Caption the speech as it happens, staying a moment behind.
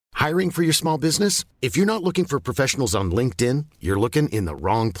Hiring for your small business? If you're not looking for professionals on LinkedIn, you're looking in the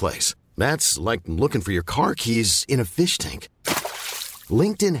wrong place. That's like looking for your car keys in a fish tank.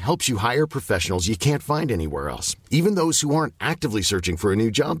 LinkedIn helps you hire professionals you can't find anywhere else, even those who aren't actively searching for a new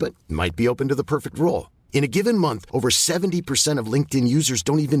job but might be open to the perfect role. In a given month, over 70% of LinkedIn users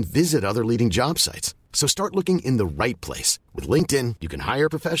don't even visit other leading job sites. So start looking in the right place. With LinkedIn, you can hire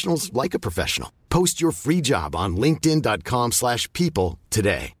professionals like a professional. Post your free job on linkedin.com/people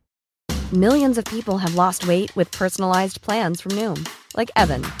today. Millions of people have lost weight with personalized plans from Noom. Like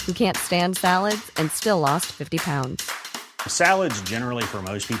Evan, who can't stand salads and still lost 50 pounds. Salads generally for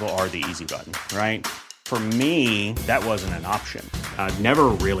most people are the easy button, right? For me, that wasn't an option. I never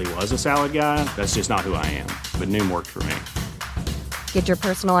really was a salad guy. That's just not who I am. But Noom worked for me. Get your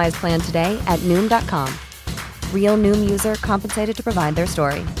personalized plan today at Noom.com. Real Noom user compensated to provide their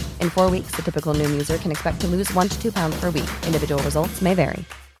story. In 4 weeks, the typical Noom user can expect to lose 1 to 2 pounds per week. Individual results may vary.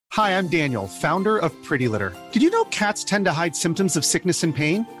 Hi, I'm Daniel, founder of Pretty Litter. Did you know cats tend to hide symptoms of sickness and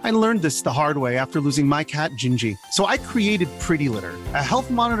pain? I learned this the hard way after losing my cat, Gingy. So I created Pretty Litter, a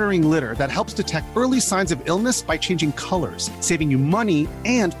health monitoring litter that helps detect early signs of illness by changing colors, saving you money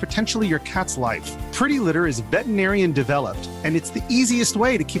and potentially your cat's life. Pretty Litter is veterinarian developed, and it's the easiest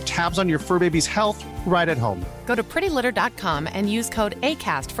way to keep tabs on your fur baby's health right at home. Go to prettylitter.com and use code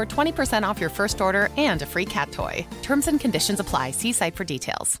ACAST for 20% off your first order and a free cat toy. Terms and conditions apply. See site for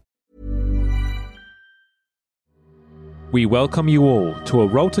details. We welcome you all to a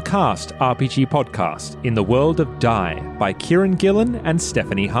Roll to Cast RPG podcast in the world of Die by Kieran Gillen and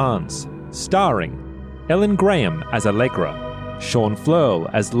Stephanie Hans, starring Ellen Graham as Allegra, Sean Flurl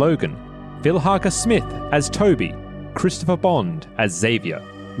as Logan, Phil Harker-Smith as Toby, Christopher Bond as Xavier,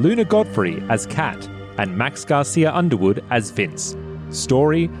 Luna Godfrey as Kat, and Max Garcia Underwood as Vince.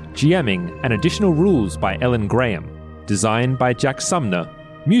 Story, GMing, and additional rules by Ellen Graham. Design by Jack Sumner.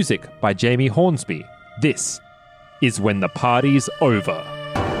 Music by Jamie Hornsby. This is When the Party's Over.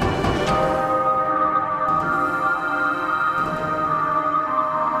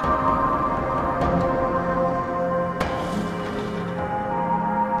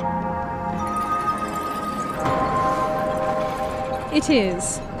 It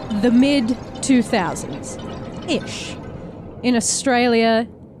is the mid-2000s-ish. In Australia,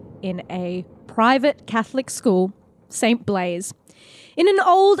 in a private Catholic school, St. Blaise, in an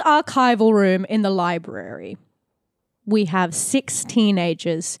old archival room in the library, we have 6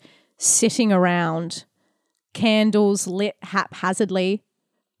 teenagers sitting around, candles lit haphazardly,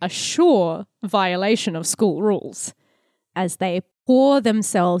 a sure violation of school rules, as they pour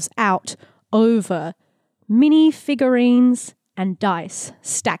themselves out over mini figurines and dice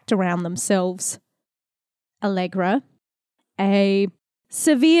stacked around themselves. Allegra, a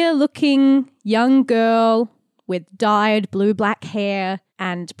severe-looking young girl with dyed blue-black hair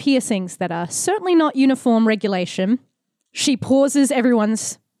and piercings that are certainly not uniform regulation. She pauses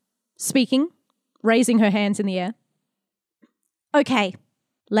everyone's speaking, raising her hands in the air. Okay,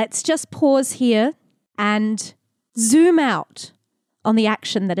 let's just pause here and zoom out on the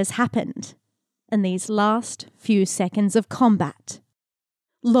action that has happened in these last few seconds of combat.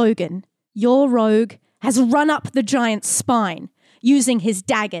 Logan, your rogue, has run up the giant's spine, using his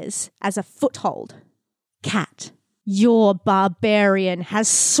daggers as a foothold. Kat, your barbarian, has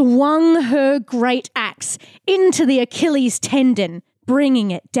swung her great axe into the Achilles tendon,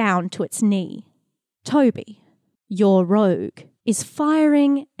 bringing it down to its knee. Toby, your rogue, is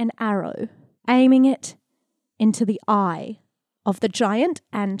firing an arrow, aiming it into the eye of the giant,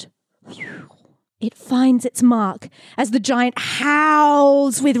 and it finds its mark as the giant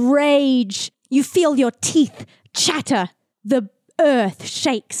howls with rage. You feel your teeth chatter, the earth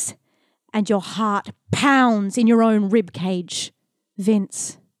shakes, and your heart pounds in your own ribcage.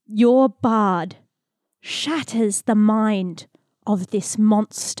 Vince, your bard shatters the mind of this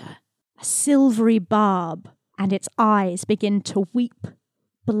monster, a silvery barb, and its eyes begin to weep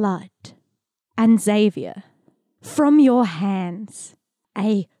blood. And Xavier, from your hands,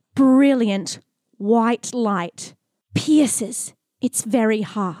 a brilliant white light pierces its very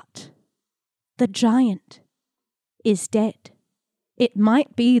heart. The giant is dead. It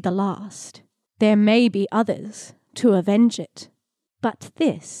might be the last. There may be others to avenge it. But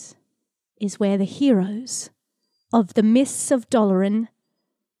this is where the heroes of the Mists of Doloran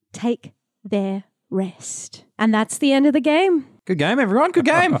take their rest. And that's the end of the game. Good game, everyone. Good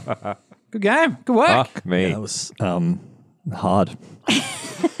game. Good game. Good work. Fuck me. Yeah, that was hard.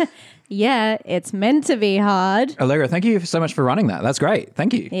 Yeah, it's meant to be hard. Allegra, thank you so much for running that. That's great.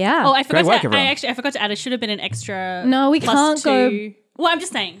 Thank you. Yeah. Oh, I forgot Great work, to everyone. I forgot to add, it should have been an extra No, we plus can't go- 2. Well, I'm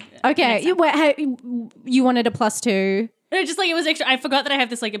just saying. Okay, you wanted a +2. No, just like it was extra. I forgot that I have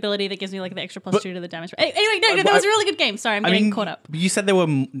this like ability that gives me like the extra +2 to the damage. Anyway, no, that was a really good game. Sorry, I'm getting caught up. You said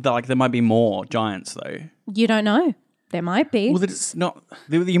there might be more giants though. You don't know. There might be. Well, it's not.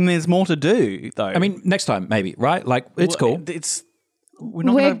 There's more to do though. I mean, next time maybe, right? Like it's cool.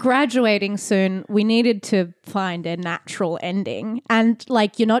 We're graduating soon. We needed to find a natural ending, and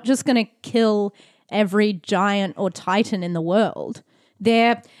like you're not just going to kill every giant or titan in the world.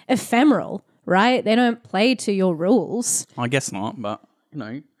 They're ephemeral. Right? They don't play to your rules. I guess not, but,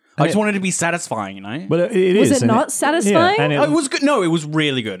 I just wanted it to be satisfying, But it is. Was it not satisfying? Yeah, and it was good. No, it was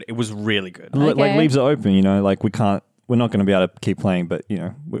really good. It was really good. Okay. Like, leaves it open, like we're not going to be able to keep playing, but,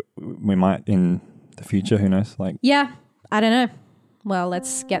 we might in the future, who knows? Like, yeah, I don't know. Well,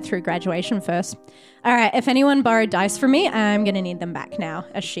 let's get through graduation first. All right, if anyone borrowed dice from me, I'm going to need them back now,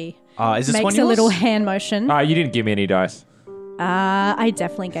 as she is this makes a little hand motion. You didn't give me any dice. I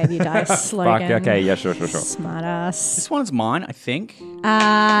definitely gave you dice, Logan. Fuck, okay, yeah, sure. Smart ass. This one's mine, I think.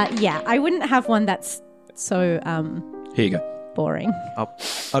 Yeah, I wouldn't have one that's so Here you go. boring.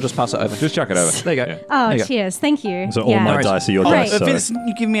 I'll just pass it over. Just chuck it over. There you go. Yeah. Oh, There you go. cheers. Thank you. so all my dice are your Great. dice. So.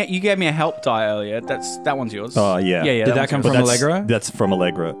 You gave me a help die earlier. That one's yours. Oh, yeah. Yeah. Did that come from Allegra? That's from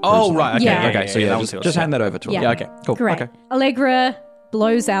Allegra. Oh, right. Okay. Yeah. Okay, so that yeah, one's yours. just hand that over to her. Yeah. Yeah, okay, cool. Great. Okay. Allegra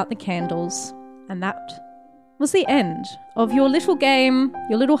blows out the candles, and that was the end of your little game,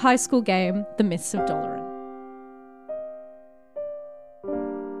 your little high school game, The Myths of Doloran.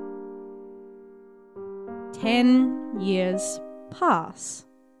 "10 years pass,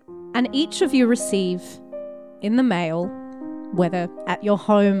 and each of you receive in the mail, whether at your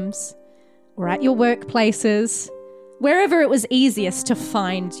homes or at your workplaces, wherever it was easiest to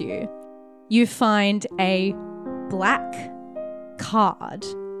find you, you find a black card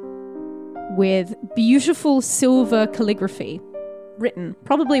with beautiful silver calligraphy, written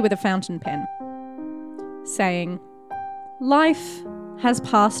probably with a fountain pen, saying, 'Life has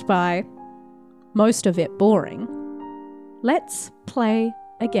passed by, most of it boring. Let's play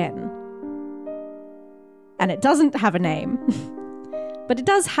again.' And it doesn't have a name, but it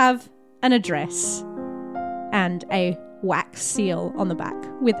does have an address and a wax seal on the back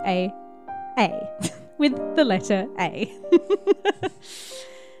with a A, with the letter A.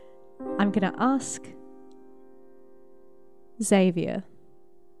 I'm going to ask Xavier,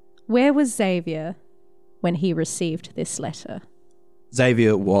 where was Xavier when he received this letter?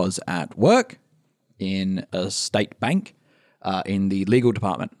 Xavier was at work in a state bank in the legal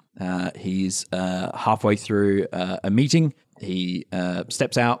department. He's halfway through a meeting. He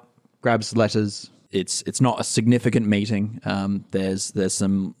steps out, grabs letters. It's not a significant meeting. There's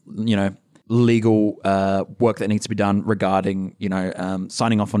some legal work that needs to be done regarding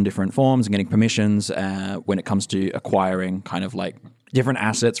signing off on different forms and getting permissions when it comes to acquiring kind of like different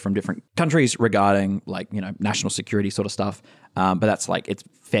assets from different countries regarding national security sort of stuff. But that's it's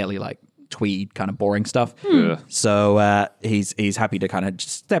fairly tweed kind of boring stuff. So he's happy to kind of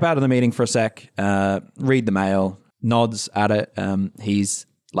just step out of the meeting for a sec, read the mail, nods at it. He's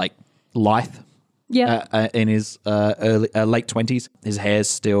lithe. Yeah. In his late 20s. His hair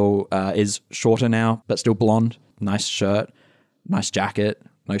still is shorter now, but still blonde. Nice shirt, nice jacket,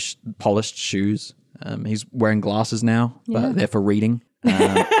 nice polished shoes. He's wearing glasses now, but they're for reading.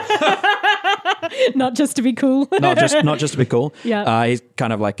 Not just to be cool. not just to be cool. Yeah. He's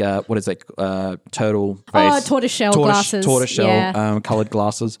kind of like turtle face. Oh, tortoiseshell glasses. Tortoiseshell colored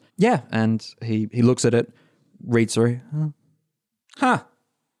glasses. Yeah, and he looks at it, reads through. Huh.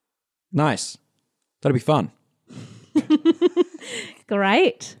 Nice. That'll be fun.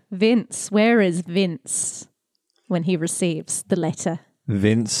 Great. Vince, where is Vince when he receives the letter?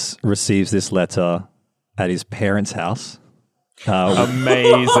 Vince receives this letter at his parents' house.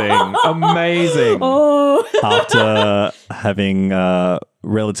 Amazing. Oh. After having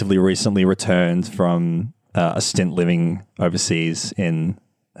relatively recently returned from a stint living overseas in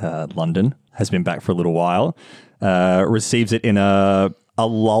London, has been back for a little while, receives it in a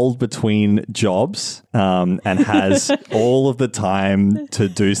lull between jobs, and has all of the time to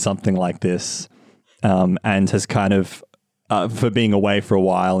do something like this, and has kind of, for being away for a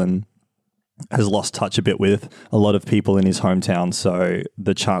while and has lost touch a bit with a lot of people in his hometown. So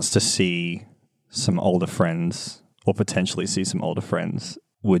the chance to see some older friends or potentially see some older friends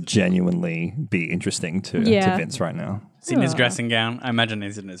would genuinely be interesting to Vince right now. He's in his dressing gown. I imagine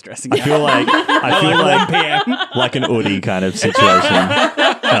he's in his dressing gown. I feel like 1 p.m. like an Udi kind of situation.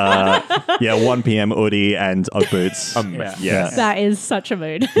 1 p.m. Udi and Ugg boots. Yeah. That is such a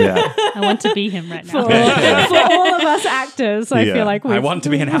mood. Yeah. I want to be him right now. For all of us actors, I feel like I want to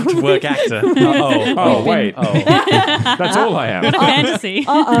be an out-of-work actor. Wait. That's all I am. What a fantasy.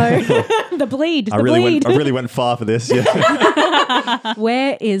 The bleed. I The bleed. really went far for this. Yeah.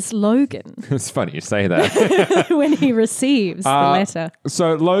 Where is Logan It's funny you say that. when he receives the letter?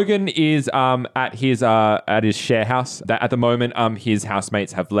 So Logan is at his share house. That at the moment, his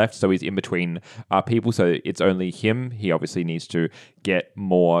housemates have left, so he's in between people. So it's only him. He obviously needs to get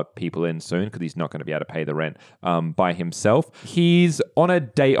more people in soon because he's not going to be able to pay the rent by himself. He's on a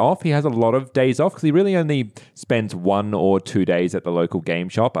day off. He has a lot of days off because he really only spends 1 or 2 days at the local game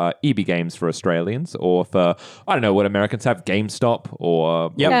shop, EB Games for Australians, or for, I don't know what Americans have, GameStop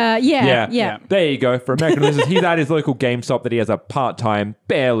or... Yeah. There you go. For American listeners, he's at his local GameStop that he has a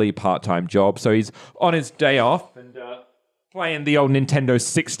barely part-time job. So he's on his day off and playing the old Nintendo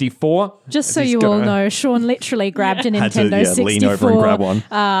 64. Just so you all know, Sean literally grabbed a Nintendo 64. Lean over and grab one.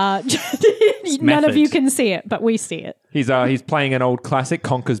 None of you can see it, but we see it. He's playing an old classic,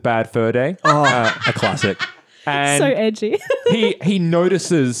 Conker's Bad Fur Day. A classic. And so edgy. he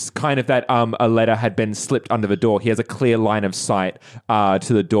notices kind of that a letter had been slipped under the door. He has a clear line of sight to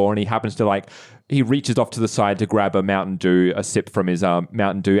the door, and he happens to he reaches off to the side to grab a sip from his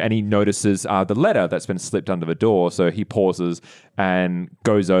Mountain Dew, and he notices the letter that's been slipped under the door. So he pauses and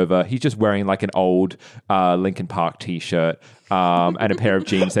goes over. He's just wearing like an old Linkin Park t-shirt and a pair of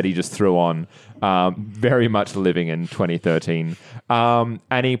jeans that he just threw on. Very much living in 2013.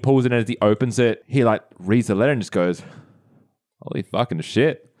 And he pulls it, and as he opens it, he reads the letter and just goes, "Holy fucking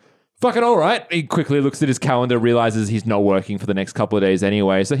shit. Fucking all right." He quickly looks at his calendar, realizes he's not working for the next couple of days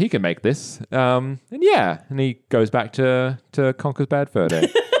anyway, so he can make this. And he goes back to Conker's Bad Fur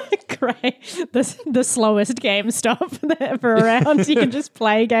Day. Great. The slowest GameStop ever around. You can just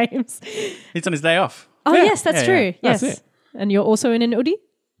play games. He's on his day off. Oh, yes, that's true. That's Yes. it. And you're also in an Udi?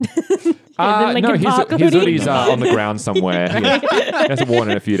 No, his hoodie? hoodie's on the ground somewhere. He hasn't worn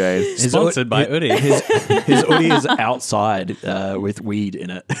it in a few days. Sponsored by Udi. His hoodie is outside with weed in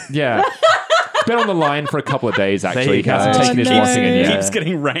it. Yeah. It's been on the line for a couple of days, actually. He go. hasn't taken his no. washing in yet. Keeps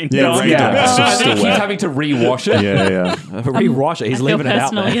getting rained Yeah, on. rained on. It's I just think still he's wet. having to re-wash it. Yeah. Rewash it. He's leaving it out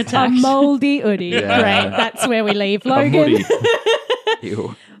personally there. A attacked. moldy Udi. Great. That's where we leave Logan. Moody.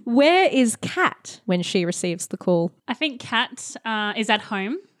 Ew. Where is Kat when she receives the call? I think Kat is at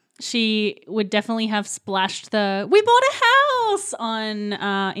home. She would definitely have splashed the "we bought a house" on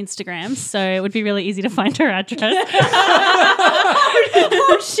Instagram, so it would be really easy to find her address.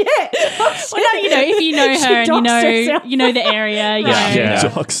 Oh shit! Well, no, if you know She her and doxed herself. you know the area, you know. Yeah.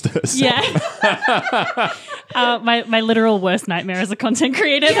 Doxed. Yeah. My literal worst nightmare as a content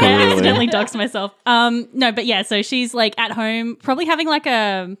creator that I accidentally doxed myself. No, but yeah, so she's at home, probably having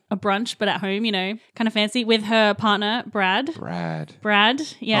a brunch, but at home, kind of fancy, with her partner, Brad,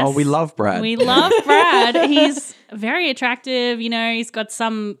 yes. Oh, we love Brad. We love Brad. He's very attractive, he's got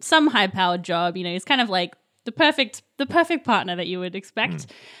some high-powered job, he's kind of the perfect partner that you would expect.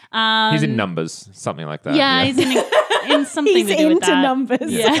 He's in numbers, something like that. Yeah, he's in something He's to do with into that.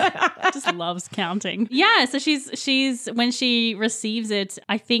 numbers. Yeah, just loves counting. Yeah, so she's when she receives it,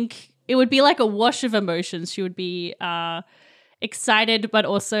 I think it would be a wash of emotions. She would be excited, but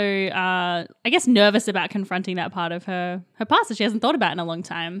also I guess nervous about confronting that part of her past that she hasn't thought about in a long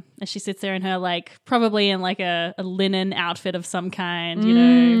time. As she sits there in her probably in a linen outfit of some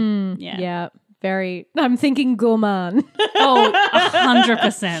kind, Yeah. Very. I'm thinking gourmand. Oh,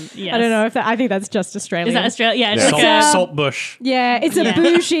 100%. Yes. I don't know if I think that's just Australian. Is that Australia? Yeah, it's Salt bush. Yeah, it's a Yeah.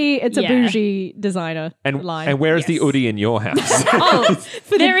 bougie. It's a Yeah. bougie designer And line. where is the Udi in your house? Oh,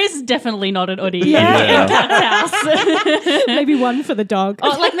 there is definitely not an Udi Yeah. in Kat's house. Maybe one for the dog.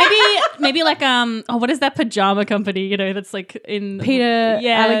 Oh, maybe what is that pajama company? That's in Peter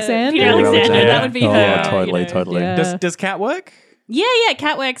Alexander? Peter Alexander. That would be Oh, her. totally. Yeah. Does Cat work? Yeah.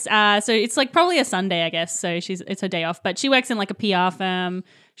 Kat works. So it's probably a Sunday, I guess. So it's her day off, but she works in a PR firm.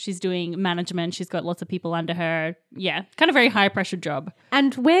 She's doing management. She's got lots of people under her. Yeah, kind of very high pressure job.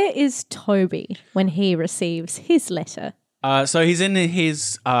 And where is Toby when he receives his letter? So he's in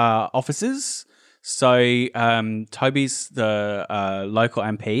his offices. So Toby's the local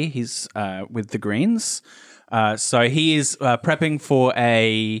MP. He's with the Greens. So he is prepping for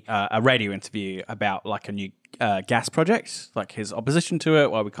a radio interview about a new gas project, his opposition to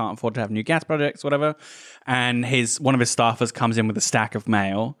it, why we can't afford to have new gas projects, whatever. And one of his staffers comes in with a stack of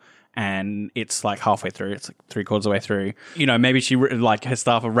mail and it's like halfway through. It's like 3/4 of the way through. You know, maybe she like her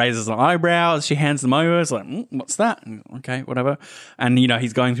staff raises an eyebrow. She hands them over. It's like, what's that? Okay, whatever. And you know,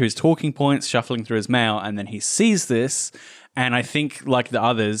 he's going through his talking points, shuffling through his mail, and then he sees this. And I think, like the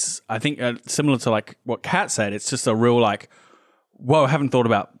others, I think similar to like what Kat said, it's just a real like, whoa, I haven't thought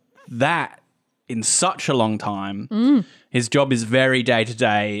about that in such a long time. His job is very day to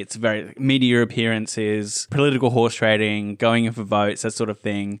day. It's very media appearances, political horse trading, going in for votes, that sort of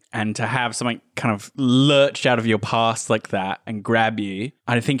thing. And to have something kind of lurch out of your past like that and grab you,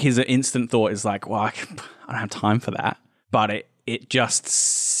 I think his instant thought is like, well, I don't have time for that. But it just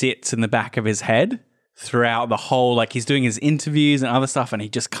sits in the back of his head throughout the whole, like he's doing his interviews and other stuff and he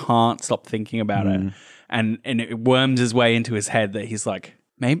just can't stop thinking about it. And it worms his way into his head that he's like,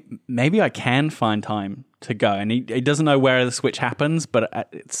 maybe I can find time to go. And he doesn't know where the switch happens, but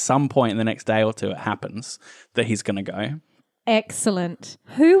at some point in the next day or two, it happens that he's going to go. Excellent.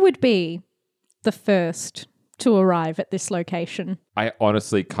 Who would be the first to arrive at this location? I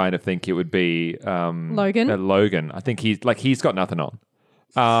honestly kind of think it would be Logan. Logan. I think he's got nothing on.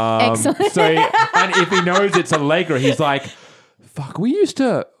 Excellent. So, and if he knows it's Allegra, he's like, "Fuck, we used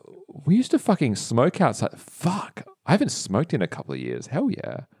to fucking smoke outside. Fuck, I haven't smoked in a couple of years. Hell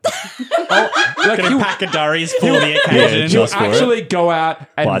yeah." Gonna pack a durries for the occasion. He'll actually go out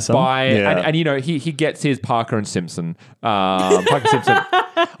and buy Yeah. and you know, he gets his Parker and Simpson. Parker Simpson.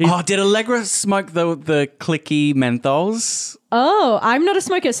 Did Allegra smoke the clicky menthols? Oh, I'm not a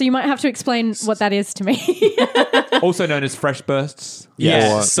smoker, so you might have to explain what that is to me. Also known as fresh bursts.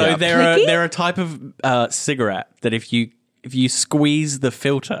 Yes. Or- They're a type of cigarette that if you squeeze the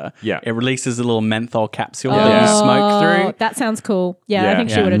filter, it releases a little menthol capsule that you smoke through. That sounds cool. Yeah, I think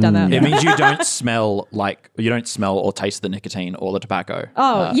she Yeah. would have done that. It means you don't smell or taste the nicotine or the tobacco.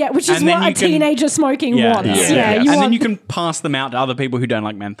 Oh, yeah, which is and then what a you can- teenager smoking wants. Yeah. You And want... then you can pass them out to other people who don't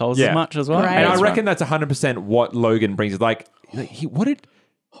like menthols as much as well. Great. And I That's reckon that's 100% what Logan brings.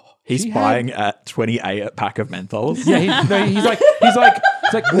 He's buying a 28 pack of menthols. Yeah, he's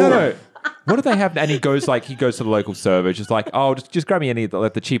like, no. What do they have? And he goes to the local server, just like, oh, just grab me any of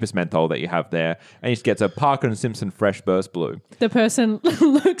the cheapest menthol that you have there. And he just gets a Parker and Simpson Fresh Burst Blue. The person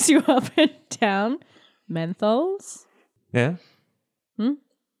looks you up and down. Menthols? Yeah. All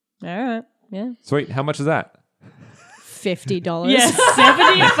right. Yeah. Sweet. How much is that? $50. Yes,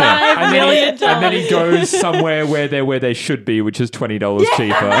 $75 million. And then he goes somewhere where they should be, which is $20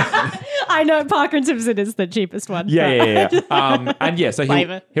 cheaper. I know Parker and Simpson is the cheapest one. Yeah. So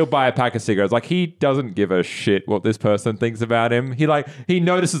Flavor. he'll buy a pack of cigarettes. Like, he doesn't give a shit what this person thinks about him. He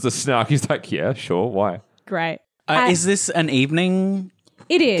notices a snark. He's like, yeah, sure, why? Great. Is this an evening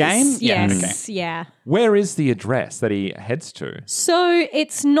It is. game? Yeah, Yes. Yeah. Where is the address that he heads to? So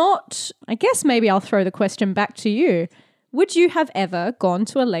it's not, I guess maybe I'll throw the question back to you. Would you have ever gone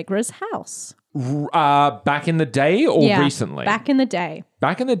to Allegra's house? Back in the day or recently? Back in the day.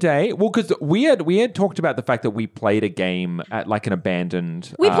 Back in the day? Well, because we had talked about the fact that we played a game at like an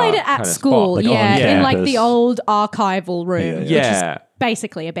abandoned We played it at kind of school, spot. Like, yeah, on in like campus. the old archival room, which Yeah. is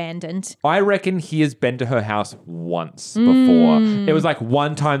basically abandoned. I reckon he has been to her house once before. It was like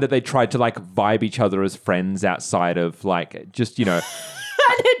one time that they tried to like vibe each other as friends outside of like just, you know,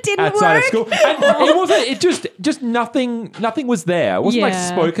 And it didn't outside work. of school. And it wasn't, it just nothing was there. It wasn't like Yeah.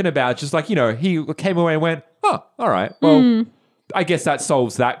 spoken about. Just like, you know, he came away and went, oh, all right. Well, I guess that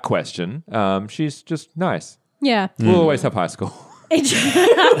solves that question. She's just nice. Yeah. We'll always have high school.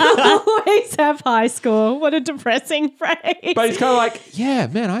 Always have high school. What a depressing phrase. But he's kind of like, yeah,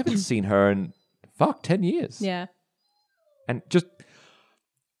 man, I haven't seen her in 10 years. Yeah. And just,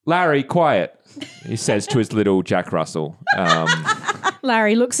 Larry, quiet, he says to his little Jack Russell.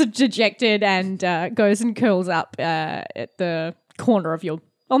 Larry looks dejected and goes and curls up at the corner of your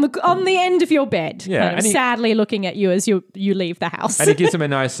on the end of your bed. Yeah, kind of and he- sadly looking at you as you leave the house. And he gives him a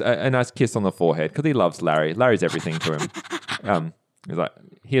nice kiss on the forehead because he loves Larry. Larry's everything to him. He's like,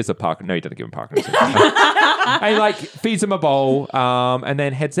 here's a Parker. No, he doesn't give him Parker. And he like feeds him a bowl and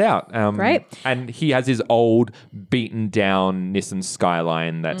then heads out. Great. And he has his old beaten down Nissan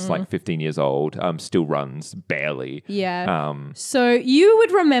Skyline that's like 15 years old, still runs barely. Yeah. So you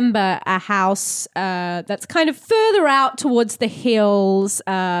would remember a house that's kind of further out towards the hills,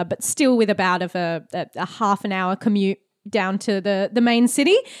 but still with about a half an hour commute down to the main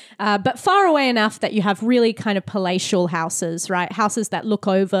city, but far away enough that you have really kind of palatial houses, right? Houses that look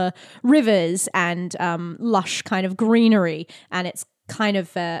over rivers and lush kind of greenery. And it's kind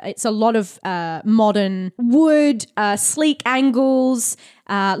of, it's a lot of modern wood, sleek angles,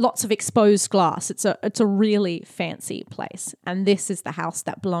 lots of exposed glass. It's a really fancy place. And this is the house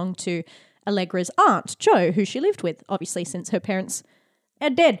that belonged to Allegra's aunt, Jo, who she lived with, obviously, since her parents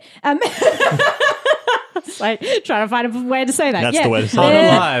dead. It's like trying to find a way to say that. That's the way to say They're-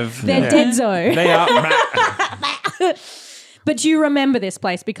 it. Alive. They're dead-zo. They are. But you remember this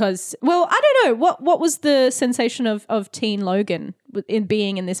place because, well, I don't know. What was the sensation of teen Logan in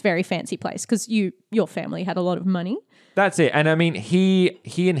being in this very fancy place? Because your family had a lot of money. That's it. And I mean, he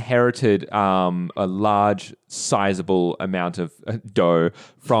inherited a large, sizable amount of dough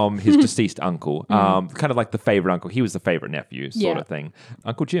from his deceased uncle. Kind of like the favorite uncle. He was the favorite nephew sort of thing.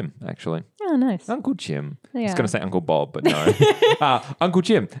 Uncle Jim, actually. Oh, nice. Uncle Jim. I was Yeah. going to say Uncle Bob, but no. Uncle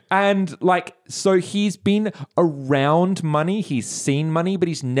Jim. And so he's been around money. He's seen money, but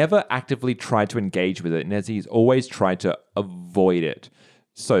he's never actively tried to engage with it. And he's always tried to avoid it,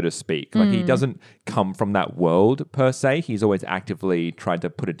 so to speak. Like he doesn't come from that world per se. He's always actively tried to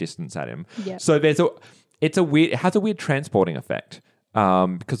put a distance at him. Yep. So it has a weird transporting effect.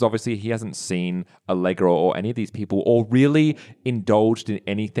 Because obviously he hasn't seen Allegra or any of these people or really indulged in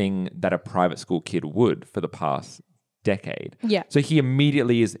anything that a private school kid would for the past decade. Yeah. So he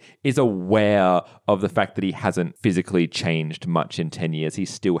immediately is aware of the fact that he hasn't physically changed much in 10 years. He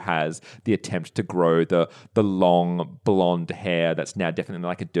still has the attempt to grow the long blonde hair that's now definitely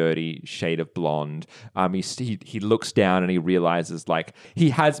like a dirty shade of blonde. He looks down and he realizes like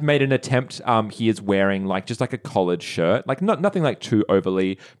he has made an attempt. He is wearing like just like a collared shirt, like nothing like too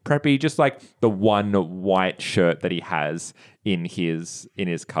overly preppy, just like the one white shirt that he has in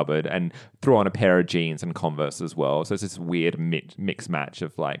his cupboard, and throw on a pair of jeans and Converse as well. So it's this weird mix match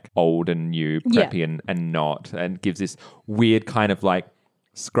of like old and new, preppy and not, and gives this weird kind of like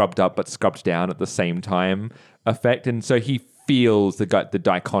scrubbed up but scrubbed down at the same time effect. And so he feels the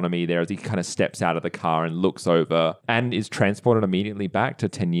dichotomy there as he kind of steps out of the car and looks over and is transported immediately back to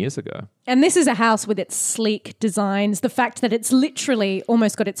 10 years ago. And this is a house with its sleek designs. The fact that it's literally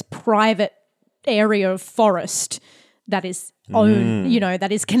almost got its private area of forest that is that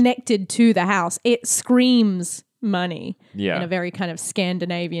is connected to the house. It screams money in a very kind of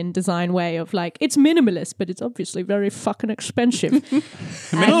Scandinavian design way of like, it's minimalist, but it's obviously very fucking expensive.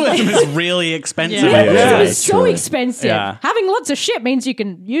 Minimalism is really expensive. Minimalism is so expensive. Yeah. Having lots of shit means you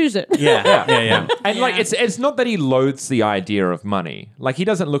can use it. Yeah. And like it's not that he loathes the idea of money. Like he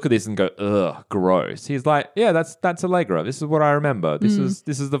doesn't look at this and go, ugh, gross. He's like, yeah, that's Allegra. This is what I remember. This is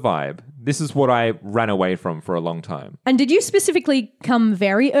the vibe. This is what I ran away from for a long time. And did you specifically come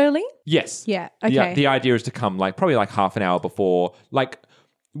very early? Yes. Yeah, okay. The idea is to come like probably like half an hour before. Like,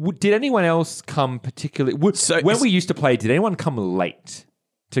 did anyone else come particularly? When we used to play, did anyone come late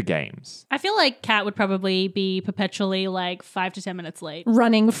to games? I feel like Kat would probably be perpetually like 5 to 10 minutes late.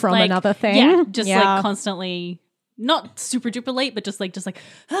 Running from Like, another thing? Yeah, just like constantly, not super duper late, but just like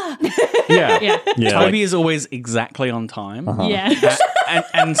Yeah. Toby is always exactly on time. Yeah.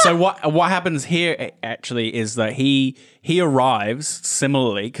 And so what happens here actually is that he arrives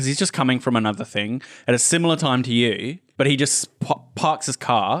similarly because he's just coming from another thing at a similar time to you, but he just parks his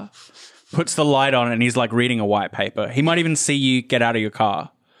car, puts the light on, and he's like reading a white paper. He might even see you get out of your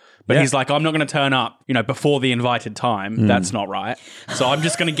car. But he's like, I'm not going to turn up, before the invited time. That's not right. So I'm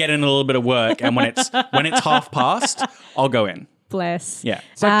just going to get in a little bit of work, and when it's half past, I'll go in. Bless. Yeah.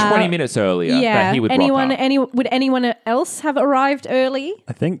 It's like 20 minutes earlier that he would rock up. Would anyone else have arrived early?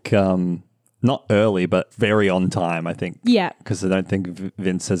 I think not early, but very on time, I think. Yeah. Because I don't think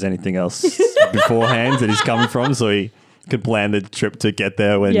Vince has anything else beforehand that he's coming from, so he could plan the trip to get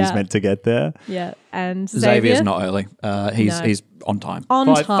there when he's meant to get there. Yeah. And Xavier's not early. He's on time.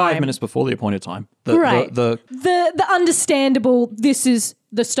 On 5 minutes before the appointed time. Right. The understandable, this is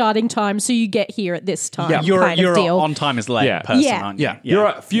the starting time, so you get here at this time. Yeah, kind you're of deal. on time is late person, Yeah. aren't you? Yeah. You're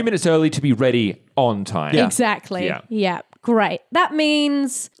a few minutes early to be ready on time. Exactly. Yeah. Great. That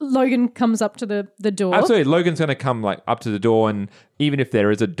means Logan comes up to the door. Absolutely. Logan's going to come like up to the door, and even if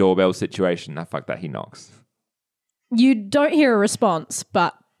there is a doorbell situation, fuck that, he knocks. You don't hear a response,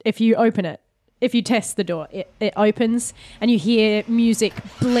 but if you open it, if you test the door, it opens and you hear music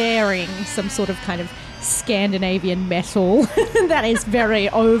blaring, some sort of kind of Scandinavian metal that is very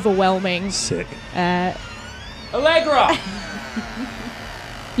overwhelming. Sick. Allegra!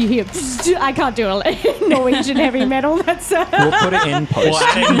 You hear, I can't do a Norwegian heavy metal. That's We'll put it in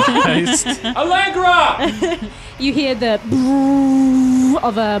post. Allegra! You hear the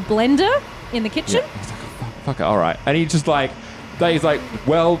of a blender in the kitchen. Fuck it, all right. And he just like, he's like,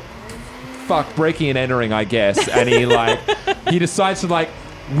 well, fuck, breaking and entering, I guess. And he decides to like,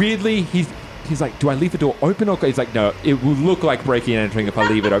 weirdly, he's like, do I leave the door open or? He's like, no, it will look like breaking and entering if I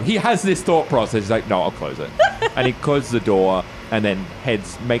leave it open. He has this thought process. He's like, no, I'll close it. And he closes the door and then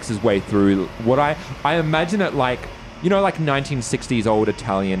makes his way through what I imagine it like like 1960s old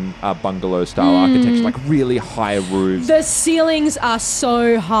Italian bungalow style architecture, like really high roofs. The ceilings are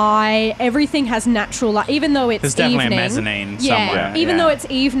so high. Everything has natural light, even though it's There's definitely evening. a mezzanine somewhere. Even though it's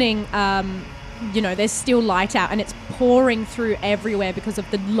evening, there's still light out and it's pouring through everywhere because of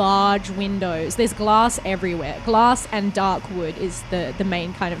the large windows. There's glass everywhere. Glass and dark wood is the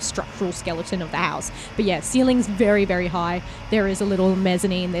main kind of structural skeleton of the house. But yeah, ceiling's very, very high. There is a little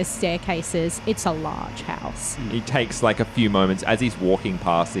mezzanine. There's staircases. It's a large house. He takes like a few moments as he's walking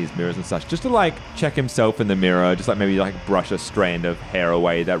past these mirrors and such, just to like check himself in the mirror, just like maybe like brush a strand of hair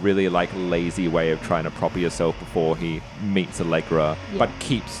away, that really like lazy way of trying to prop yourself before he meets Allegra, but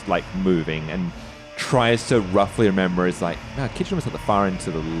keeps like moving and tries to roughly remember. Is like, no, kitchen was at the far end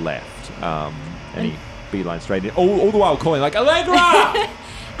to the left, and he beeline straight in, all the while calling like, Allegra!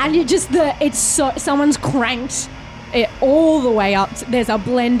 And someone's cranked it all the way up. There's a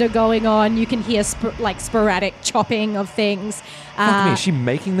blender going on. You can hear sporadic chopping of things. Fuck me, is she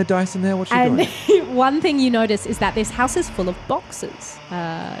making the dice in there? What's she doing? One thing you notice is that this house is full of boxes.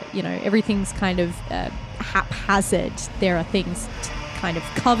 Everything's kind of haphazard. There are things kind of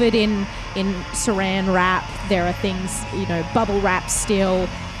covered in saran wrap. There are things, bubble wrap still,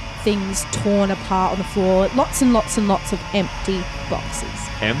 things torn apart on the floor. Lots and lots and lots of empty boxes.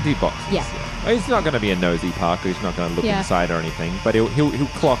 Empty boxes? Yeah. Well, he's not going to be a nosy Parker. He's not going to look inside or anything. But he'll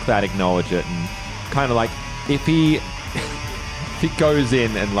clock that, acknowledge it, and kind of like, if he goes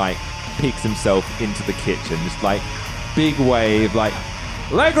in and like peeks himself into the kitchen, just like big wave, like,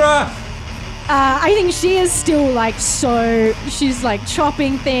 Allegra! I think she is still she's like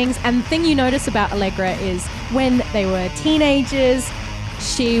chopping things. And the thing you notice about Allegra is when they were teenagers,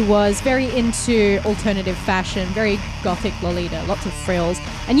 she was very into alternative fashion, very gothic Lolita, lots of frills.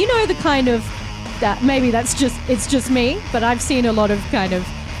 And the kind of, that maybe it's just me, but I've seen a lot of kind of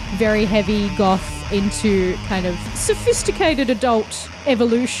very heavy goth into kind of sophisticated adult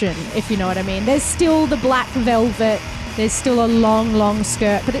evolution, if you know what I mean. There's still the black velvet, there's still a long, long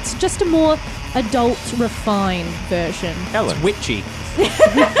skirt, but it's just a more adult, refined version. Ellen. It's witchy.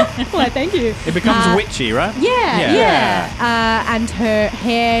 Well, thank you. It becomes witchy, right? Yeah. And her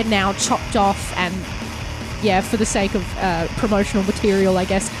hair now chopped off and, for the sake of promotional material, I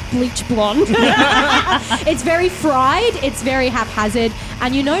guess, bleach blonde. It's very fried. It's very haphazard.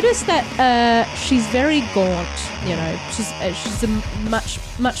 And you notice that she's very gaunt. She's a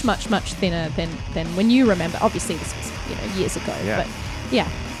much thinner than when you remember. Obviously, this was, years ago. Yeah. But, yeah.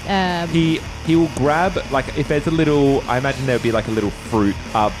 He will grab, like, if there's a little, I imagine there would be like a little fruit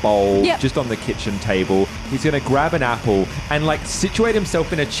bowl just on the kitchen table. He's going to grab an apple and like situate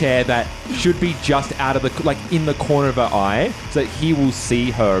himself in a chair that should be just out of the, like in the corner of her eye, so that he will see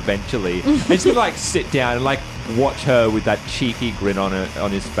her eventually. And he's going to like sit down and like watch her with that cheeky grin on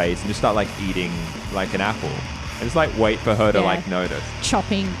his face and just start like eating like an apple. And just like wait for her to like notice.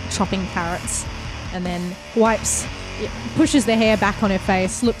 Chopping carrots, and then pushes the hair back on her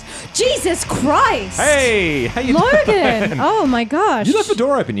face. Looks, Jesus Christ! Hey, how you Logan? doing? Oh my gosh! You left the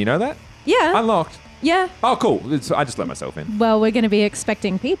door open. You know that? Yeah. Unlocked. Yeah. Oh, cool. I just let myself in. Well, we're going to be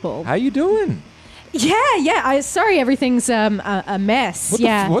expecting people. How you doing? Yeah. Sorry, everything's a mess.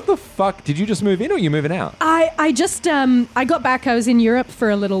 What the fuck? Did you just move in or are you moving out? I just I got back. I was in Europe for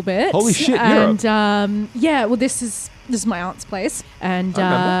a little bit. Holy shit, Europe! And well, this is my aunt's place, and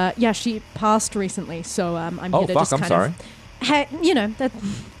she passed recently, so I'm here to just I'm sorry.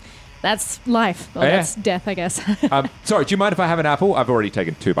 That's life. Or that's death, I guess. Sorry, do you mind if I have an apple? I've already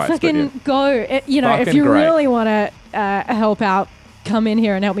taken 2 bites. Fucking go. If you really want to help out, come in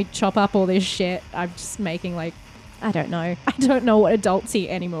here and help me chop up all this shit. I'm just making I don't know what adults eat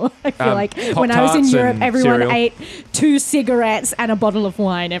anymore. I feel like when I was in Europe, everyone cereal. ate 2 cigarettes and a bottle of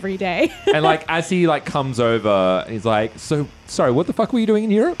wine every day. And like as he like comes over, he's like, "So sorry, what the fuck were you doing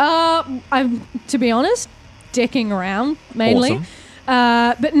in Europe?" I'm, to be honest, dicking around mainly.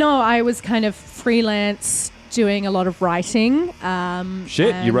 Awesome. But no, I was kind of freelance doing a lot of writing.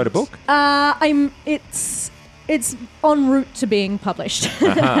 You wrote a book? It's en route to being published.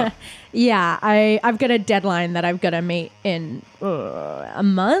 Uh-huh. Yeah, I've got a deadline that I've got to meet in a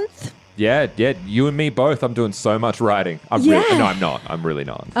month. Yeah, you and me both. I'm doing so much writing. No, I'm not. I'm really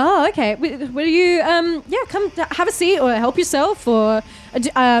not. Oh, okay. Will you, come have a seat or help yourself? Or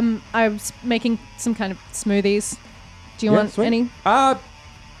I was making some kind of smoothies. Do you want sweet. any?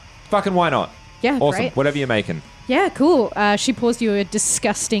 Fucking why not? Yeah, awesome. great. Whatever you're making. Yeah, cool. She pours you a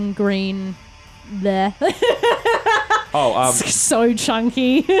disgusting green. Bleh. Oh, so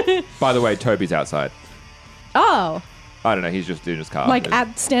chunky. by the way, Toby's outside. Oh. I don't know. He's just in his car. Like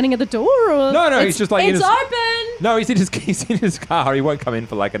standing at the door, or No, he's just like it's in his, open. No, he's in his car. He won't come in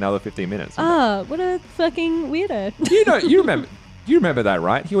for like another 15 minutes. What a fucking weirdo. You remember that,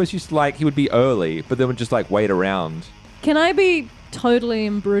 right? He was just like he would be early, but then would just like wait around. Can I be totally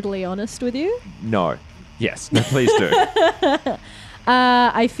and brutally honest with you? No. Yes. No, please do.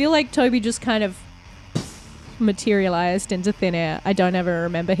 I feel like Toby just kind of materialized into thin air. I don't ever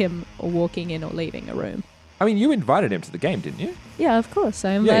remember him walking in or leaving a room. I mean, you invited him to the game, didn't you? Yeah, of course.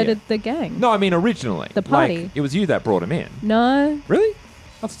 I invited the gang. No, I mean originally. The party. Like, it was you that brought him in. No. Really?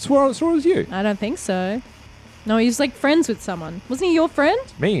 I swore it was you. I don't think so. No, he was like friends with someone. Wasn't he your friend?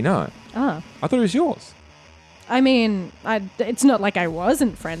 Me? No. Ah. I thought it was yours. I mean, it's not like I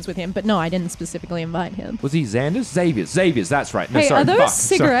wasn't friends with him, but no, I didn't specifically invite him. Was he Xander's? Xavier's, that's right. No, hey, sorry. are those Fuck,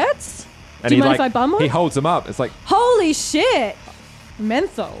 cigarettes? And Do you mind like, if I bum one? He holds them up. It's like, holy shit!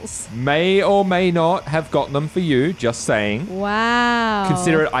 Menthols. May or may not have gotten them for you, just saying. Wow.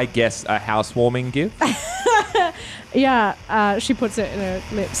 Consider it, I guess, a housewarming gift. Yeah, she puts it in her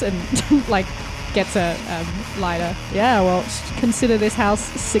lips and like gets a lighter. Yeah, well, consider this house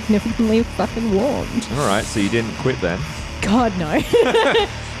significantly fucking warmed. All right, so you didn't quit then. God, no.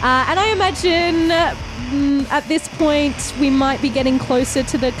 And I imagine at this point we might be getting closer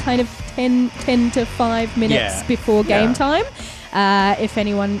to the kind of 10 to 5 minutes before game time. If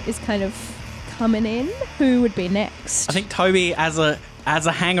anyone is kind of coming in, who would be next? I think Toby, as a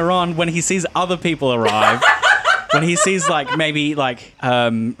hanger-on, when he sees other people arrive, when he sees like maybe like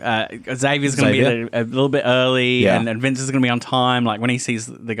Xavier's going to be a little bit early and Vince is going to be on time. Like when he sees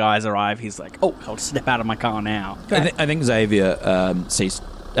the guys arrive, he's like, "Oh, I'll step out of my car now." I think Xavier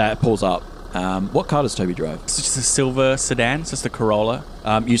pulls up. What car does Toby drive? It's just a silver sedan. It's just a Corolla.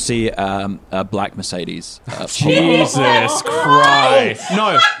 You see a black Mercedes. Jesus Christ!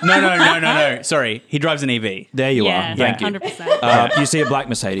 No. Sorry, he drives an EV. There you are. Thank you. 100%. You see a black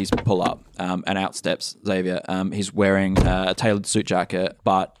Mercedes pull up, and out steps Xavier. He's wearing a tailored suit jacket,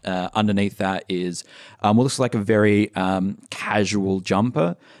 but underneath that is what looks like a very casual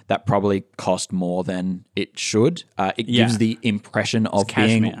jumper that probably cost more than it should. It gives the impression of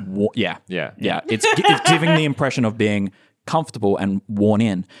being It's giving the impression of being comfortable and worn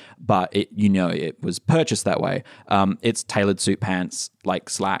in, but it was purchased that way. It's tailored suit pants, like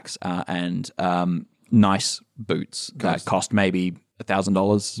slacks, and nice boots that cost maybe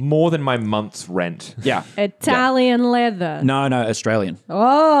 $1,000. More than my month's rent. Yeah. Italian leather. No, Australian.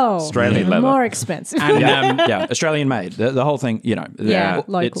 Oh. Australian leather. More expensive. And, Australian made. The whole thing,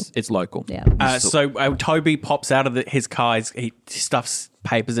 local. It's local. Yeah. So Toby pops out of his car. He stuffs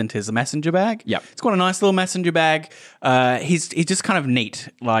papers into his messenger bag. Yep. It's got a nice little messenger bag. He's just kind of neat.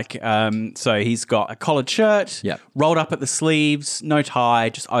 Like, so he's got a collared shirt, rolled up at the sleeves, no tie,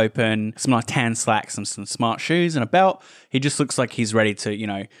 just open, some like tan slacks, some smart shoes and a belt. He just looks like he's ready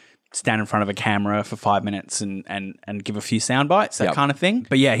to, stand in front of a camera for 5 minutes and give a few sound bites, that kind of thing.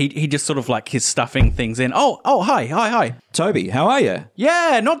 But yeah, he just sort of like his stuffing things in. Oh, hi. Toby, how are you?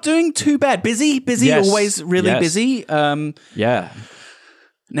 Yeah, not doing too bad. Busy, Yes. always really busy.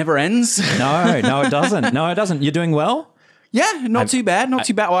 Never ends. No, it doesn't. You're doing well? Yeah, not too bad.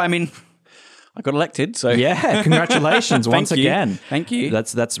 Well, I mean, I got elected, so yeah, congratulations once again. Thank you.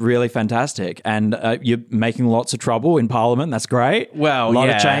 That's really fantastic, and you're making lots of trouble in Parliament. That's great. Well, a lot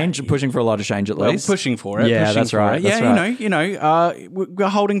of change, pushing for a lot of change at least. Pushing for it. Yeah, that's right. That's right. We're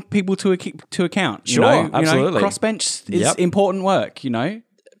holding people to account. Sure, absolutely. Crossbench is important work.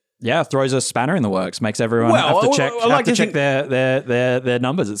 Yeah, throws a spanner in the works, makes everyone have to check their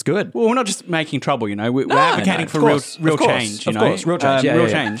numbers. It's good. Well, we're not just making trouble, we're advocating for real change. Of course, real change. Real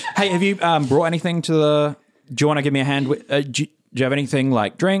change. Hey, have you brought anything to the? Do you want to give me a hand with? Do you have anything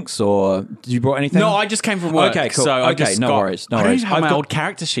like drinks, or did you brought anything? No, I just came from work. Okay, cool. So I no worries. I don't even have my old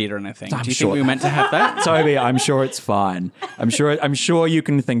character sheet or anything. Do you think we were meant to have that? Toby, I'm sure it's fine. I'm sure you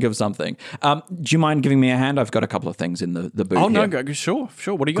can think of something. Do you mind giving me a hand? I've got a couple of things in the booth. Oh here. no, sure.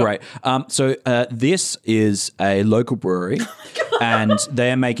 What do you got? Great. So this is a local brewery, and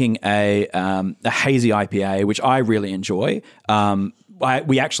they are making a hazy IPA, which I really enjoy.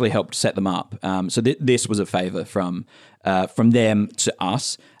 We actually helped set them up. So this was a favor from them to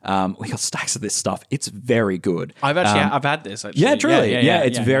us. We got stacks of this stuff. It's very good. I've had this. Actually. Yeah, truly.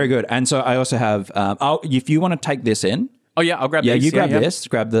 It's very good. And so I also have. If you want to take this in. Oh yeah, I'll grab. Yeah, these. you grab this.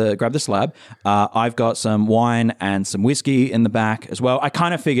 Grab the slab. I've got some wine and some whiskey in the back as well. I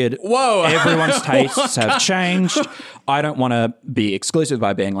kind of figured. Whoa! Everyone's tastes have changed. I don't want to be exclusive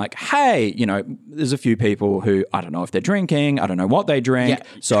by being like, hey, there's a few people who I don't know if they're drinking. I don't know what they drink.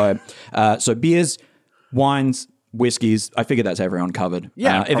 Yeah. So beers, wines, whiskeys. I figure that's everyone covered.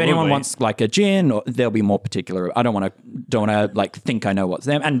 Yeah, if anyone probably. wants like a gin, or they'll be more particular. I don't want to like think I know what's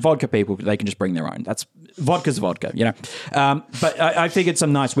them. And vodka people, they can just bring their own. Vodka's vodka, you know. But I figured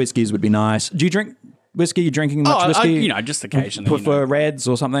some nice whiskeys would be nice. Do you drink whiskey? You drinking much whiskey? Just occasionally. Prefer reds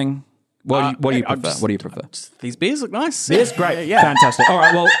or something? What do you prefer? just- What do you prefer? These beers look nice. Beers, great, fantastic. All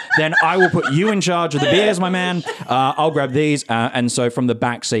right, well then I will put you in charge of the beers, my man. I'll grab these, and so from the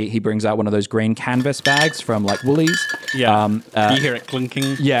back seat he brings out one of those green canvas bags from like Woolies. Yeah. You hear it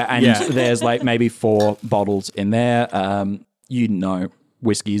clinking. Yeah, and there's like maybe 4 bottles in there.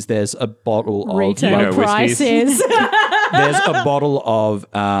 Whiskeys. There's a bottle of Retail prices. There's a bottle of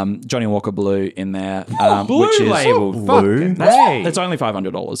Johnny Walker Blue in there, Blue which is label. blue. Hey. It's only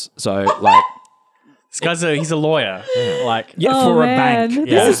 $500. So like. This guy's he's a lawyer. Like For a bank.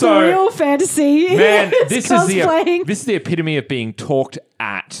 This is the Also- real fantasy. Man, It's this cosplaying. is the epitome of being talked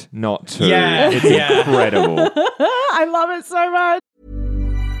at, not to. Yeah, It's yeah. incredible. I love it so much.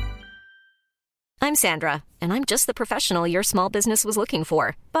 I'm Sandra, and I'm just the professional your small business was looking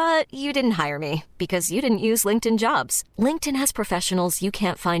for. But you didn't hire me because you didn't use LinkedIn Jobs. LinkedIn has professionals you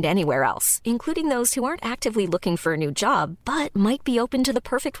can't find anywhere else, including those who aren't actively looking for a new job, but might be open to the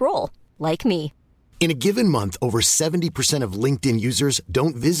perfect role, like me. In a given month, over 70% of LinkedIn users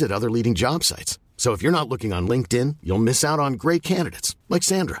don't visit other leading job sites. So if you're not looking on LinkedIn, you'll miss out on great candidates like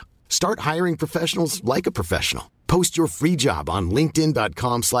Sandra. Start hiring professionals like a professional. Post your free job on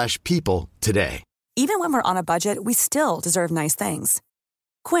linkedin.com/people today. Even when we're on a budget, we still deserve nice things.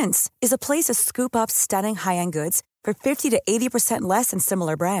 Quince is a place to scoop up stunning high-end goods for 50 to 80% less than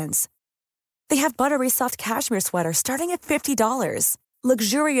similar brands. They have buttery soft cashmere sweaters starting at $50,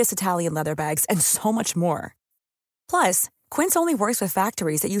 luxurious Italian leather bags, and so much more. Plus, Quince only works with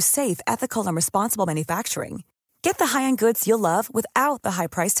factories that use safe, ethical, and responsible manufacturing. Get the high-end goods you'll love without the high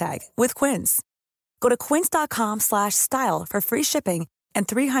price tag with Quince. Go to quince.com/style for free shipping and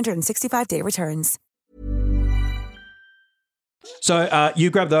 365-day returns. So you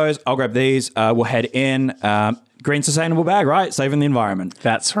grab those, I'll grab these. We'll head in. Green sustainable bag, right? Saving the environment.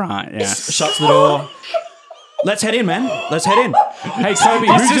 That's right. Yeah. Shuts the door. Let's head in, man. Let's head in. Hey, Toby,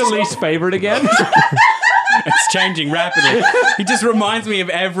 who's your least favorite again? It's changing rapidly. He just reminds me of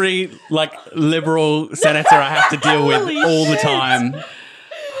every liberal senator I have to deal with all the time.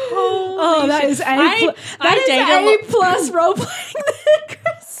 Oh, that is A plus role playing.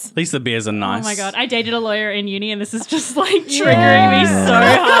 At least the beers are nice. Oh my god, I dated a lawyer in uni, and this is just triggering me so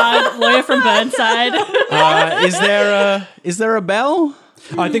hard. Lawyer from Burnside. Is there a bell?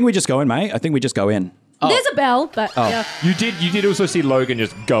 I think we just go in, mate. I think we just go in. There's a bell, but yeah. You did also see Logan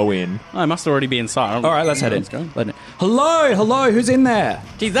just go in. I must already be inside. All right, let's head in. Let's go. Hello, who's in there?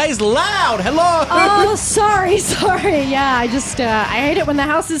 Geez, that is loud. Hello. Oh, sorry. Yeah, I just I hate it when the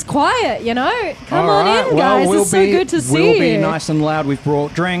house is quiet. You know, come All on right, in, well, guys. It's so good to see We'll be you. nice and loud. We've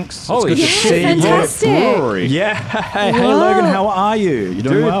brought drinks. Holy it's good shit, to see fantastic. you. Brewery. Yeah. Hey, Whoa. Logan, how are you? You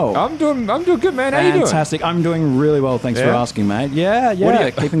doing Dude, well? I'm doing good, man. How you doing? Fantastic. I'm doing really well. Thanks for Yeah? asking, mate. Yeah. What do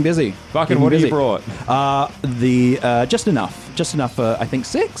you- keeping busy. Fucking Keeping what have you busy. brought? Just enough for I think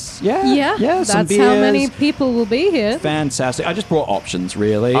 6. Yeah. Yeah, some that's how many beers. people will be here. Fantastic. I just brought options,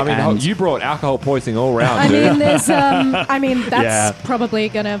 really. I mean, and you brought alcohol poisoning all round, I dude. mean, there's that's Yeah. probably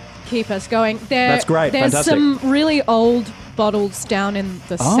gonna keep us going. That's great, There's fantastic. some really old bottles down in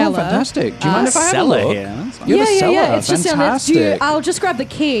the cellar. fantastic. Do you mind if I have a cellar look? here. That's fine. You have a Yeah. cellar. It's just down there. Fantastic. I'll just grab the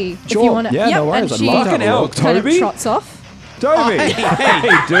key if Sure. you want to. Yeah, no worries. And I'd she love to have Fucking a hell, look. kind of Toby. trots off. Toby.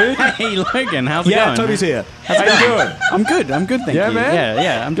 Hey, dude. Hey, Logan, how's it Yeah, going? Toby's here. How you doing? I'm good, thank Yeah, you. man?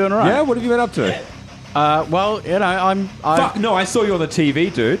 Yeah, I'm doing all right. Yeah, what have you been up to? Well, I'm Fuck, no, I saw you on the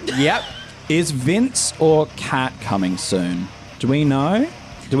TV, dude. Yep. Is Vince or Kat coming soon? Do we know?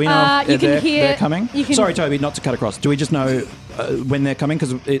 Do we know You if can they're, hear- they're coming? you can- Sorry, Toby, not to cut across. Do we just know when they're coming?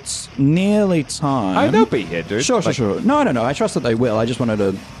 Because it's nearly time. Oh, they'll be here, dude. Sure. Like- No. I trust that they will. I just wanted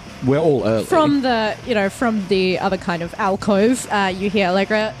to... We're all early. From the other kind of alcove, you hear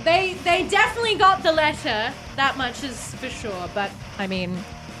Allegra. They definitely got the letter. That much is for sure. But I mean,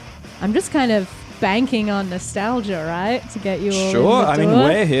 I'm just kind of banking on nostalgia, right, to get you all. Sure. in the I mean, door.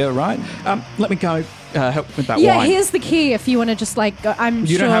 we're here, right? Let me go help with that Yeah, wine. here's the key. If you want to just go, I'm You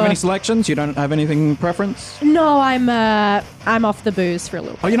sure. don't have any selections? You don't have anything preference? No, I'm off the booze for a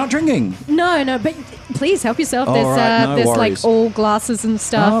little. Oh, you're not drinking? No, but please help yourself. All There's right, no there's worries. all glasses and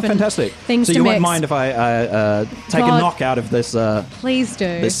stuff. Oh, and fantastic. Things so to you mix. won't mind if I take a God. knock out of this Please do.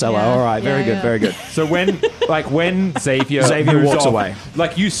 this cellar? Yeah. All right, very Yeah, good, yeah. very good. So when Xavier Xavier moves walks off, away.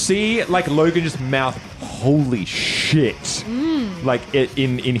 you see Logan just mouth holy shit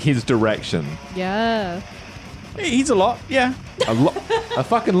in his direction. Yeah. He's a lot, yeah. A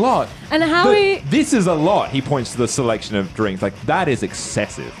fucking lot. And how This is a lot. He points to the selection of drinks. Like, that is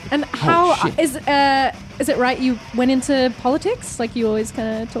excessive. And how is it right you went into politics like you always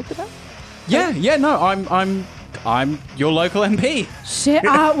kind of talked about? Yeah, no, I'm your local MP. Shit.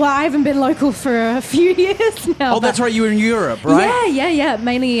 Well, I haven't been local for a few years now. Oh, that's right. You were in Europe, right? Yeah.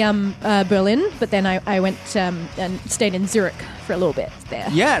 Mainly Berlin, but then I went and stayed in Zurich for a little bit there.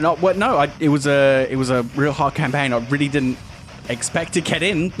 Yeah. It was a real hard campaign. I really didn't expect to get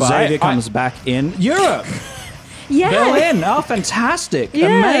in. But Xavier comes back in Europe. Yeah. Berlin. Oh, fantastic. Yeah,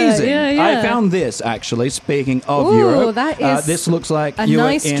 Amazing. yeah. I found this, actually, speaking of Ooh, Europe. that is this looks like a you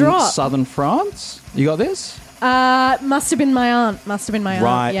nice were in drop. southern France. You got this? Must have been my aunt.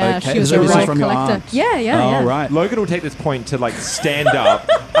 Right, Yeah, okay. she was So a this is right from your collector. aunt. Yeah. Right. Logan will take this point to like stand up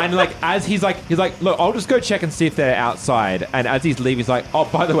and like as he's like look, I'll just go check and see if they're outside. And as he's leaving, he's like, oh,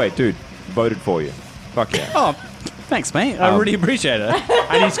 by the way, dude, voted for you. Fuck yeah. Oh, thanks, mate. I really appreciate it.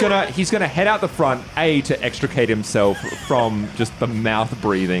 And he's gonna head out the front, to extricate himself from just the mouth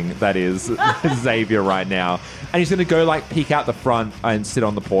breathing that is Xavier right now. And he's gonna go like peek out the front and sit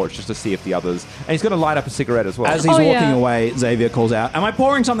on the porch just to see if the others. And he's gonna light up a cigarette as well. As he's walking away, Xavier calls out, "Am I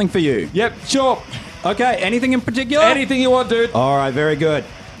pouring something for you?" Yep, sure. Okay, anything in particular? Anything you want, dude. All right, very good.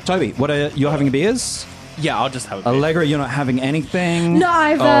 Toby, you're having beers? Yeah, I'll just have a bit. Allegra, you're not having anything? No,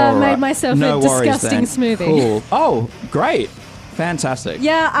 I've All made right. myself No a worries disgusting then. smoothie. Cool. Oh, great. Fantastic.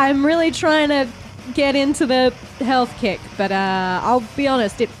 Yeah, I'm really trying to get into the health kick, but I'll be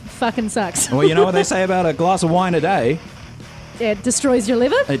honest, it fucking sucks. Well, you know what they say about a glass of wine a day? It destroys your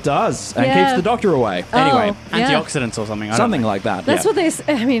liver? It does, and Yeah. keeps the doctor away. Oh, Anyway, yeah. Antioxidants or something. something like that. That's yeah.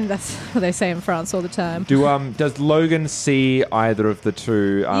 what that's what they say in France all the time. Does Logan see either of the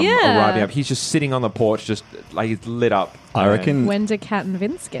two Yeah. arriving up? He's just sitting on the porch, just like he's lit up. I reckon. When do Kat and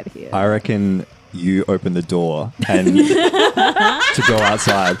Vince get here? I reckon you open the door and to go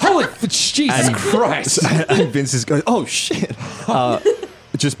outside. Holy Jesus Christ! And Vince is going, "Oh shit!"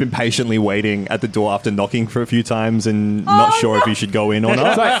 Just been patiently waiting at the door after knocking for a few times and not sure if you should go in or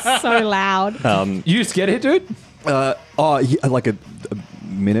not. So loud. You just get it, dude? Like a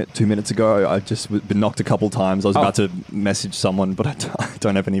minute, 2 minutes ago, I just been knocked a couple times. I was about to message someone, but I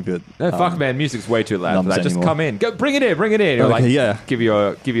don't have any of it. No, fuck, man, music's way too loud for numbers that. Just anymore. come in, go, bring it in. Or, Okay, like, yeah. Give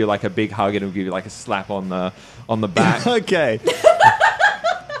you like a big hug and he'll give you like a slap on the back. Okay.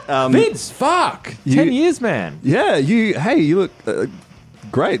 Vince, fuck, 10 years, man. Yeah, you look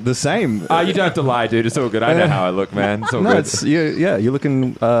great. The same. You don't have to lie, dude. It's all good. I know how I look, man. It's all No, good. you're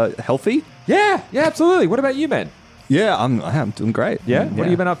looking healthy. Yeah, absolutely. What about you, man? Yeah, I'm doing great. Yeah? What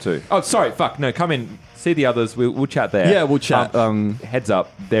have you been up to? Oh, sorry. Fuck. No, come in. See the others. We'll chat there. Yeah, we'll chat. Heads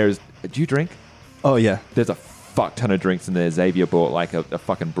up. Do you drink? Oh, yeah. There's a fuck ton of drinks in there. Xavier bought like a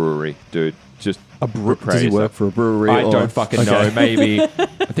fucking brewery, dude. Just Does he work for a brewery? I or- don't fucking Okay. know. Maybe.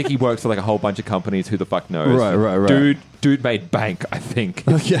 I think he works for like a whole bunch of companies. Who the fuck knows? Right. Dude made bank, I think.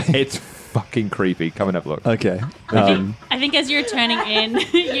 Okay. It's fucking creepy. Come and have a look. Okay. I think as you're turning in,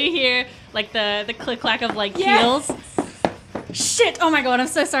 you hear like the click clack of like heels. Shit! Oh my god! I'm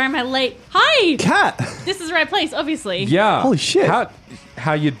so sorry. I'm late. Hi. Cat. This is the right place, obviously. Yeah. Holy shit.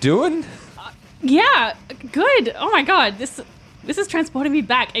 How you doing? Yeah. Good. Oh my god. This is transporting me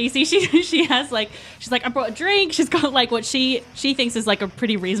back. And you see, she has like she's like I brought a drink. She's got like what she thinks is like a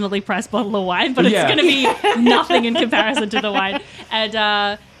pretty reasonably priced bottle of wine, but it's gonna be nothing in comparison to the wine. And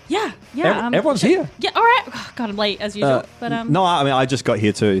yeah. Everyone's here. Yeah. All right. Oh, god, I'm late as usual. But No, I mean I just got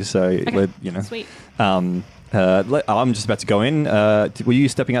here too, so we're Sweet. I'm just about to go in. Were you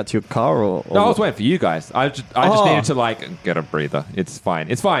stepping out to your car or No, I was waiting for you guys. I just needed to like get a breather. It's fine.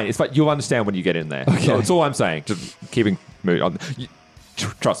 You'll understand when you get in there. Okay. So that's all I'm saying. Just keeping mood on.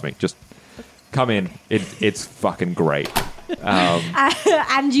 Trust me. Just come in. It's fucking great.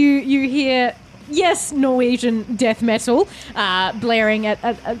 And you hear, yes, Norwegian death metal blaring at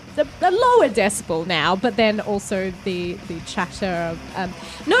a lower decibel now, but then also the chatter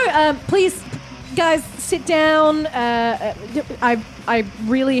of, please, guys, sit down. I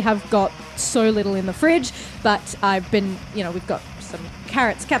really have got so little in the fridge, but I've been, we've got some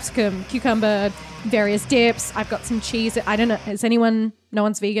carrots, capsicum, cucumber, various dips. I've got some cheese. I don't know. No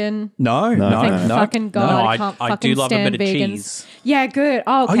one's vegan? No. Thank fucking God. No, I can't I fucking do love a stand bit of vegans. cheese. Yeah, good.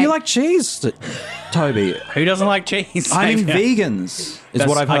 Oh, okay. Oh, you like cheese, Toby? Who doesn't like cheese? I mean, vegans is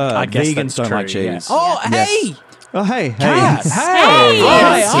what I've heard. I guess Vegans that's don't true, like cheese. yeah. Oh, Yes. hey! Oh, hey. Cat. Hey.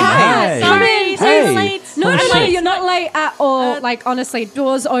 Hi. Sorry, Hey. late. No, I'm no, late. you're not late at all. Like, honestly,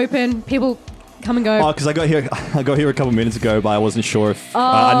 doors open, people come and go. Oh, because I got here a couple minutes ago, but I wasn't sure if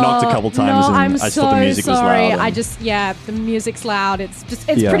I knocked a couple times and I'm I just thought the music was loud. I just the music's loud. It's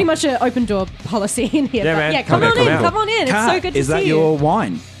pretty much an open door policy in here. Yeah, But man. yeah, come on in. It's so good to see Is that you. your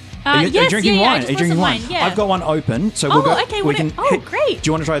wine? Are you yes, drinking yeah, wine? I Are just you want drinking some wine? wine, yeah. I've got one open, so Oh, we'll go. okay, We can great. Do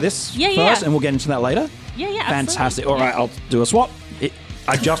you want to try this Yeah, first, yeah. and we'll get into that later? Yeah, Fantastic. absolutely. All right, I'll do a swap.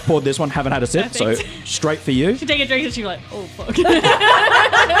 I just poured this one, haven't had a sip, so Perfect. straight for you. She take a drink and she's like, oh fuck.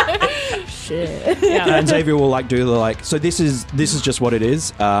 Shit. And Xavier will do the So this is just what it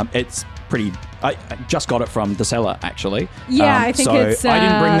is. It's pretty. I just got it from the cellar actually. Yeah, I think so it's, I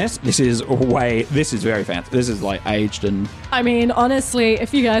didn't bring this. This is very fancy. This is aged and. I mean, honestly,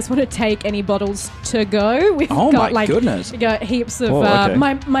 if you guys want to take any bottles to go, we've Oh got my goodness. we got heaps of. Oh, okay.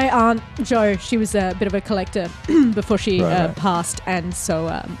 My aunt Jo, she was a bit of a collector before she Right. passed, and so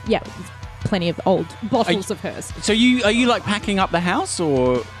plenty of old bottles of hers. So are you packing up the house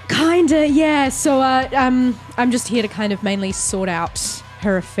or? Kinda, yeah. So I'm just here to kind of mainly sort out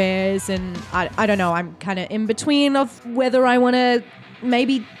her affairs, and I don't know. I'm kind of in between of whether I want to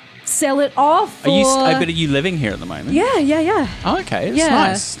maybe sell it off. I bet are you living here at the moment? Yeah. Oh, okay. It's Yeah.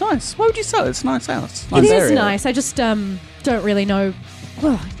 nice. Why would you sell it? It's a nice house. It is area. nice. I just don't really know.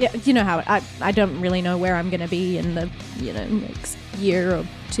 Well, yeah, you know how I don't really know where I'm going to be in the next year or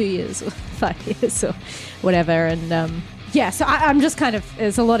 2 years or 5 years or whatever. And so I'm just kind of,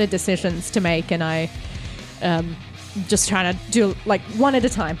 there's a lot of decisions to make, and I just trying to do one at a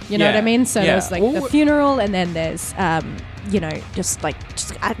time. You know what I mean? So there's the funeral, and then there's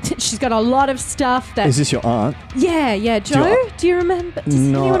she's got a lot of stuff that. Is this your aunt? Yeah, Joe. Do you remember? Does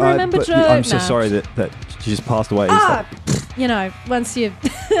anyone remember but Joe? I'm so No. sorry that she just passed away. Once you,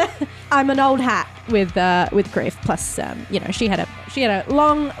 I'm an old hat with grief. Plus, she had a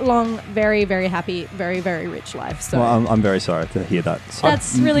long, very, very happy, very, very rich life. So Well, I'm very sorry to hear that. So.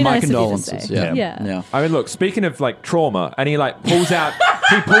 that's really My nice condolences. of you to say. Yeah. I mean, look, speaking of trauma, and he pulls out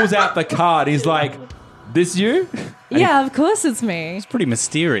the card. He's like, "This you?" Yeah, of course it's me. It's pretty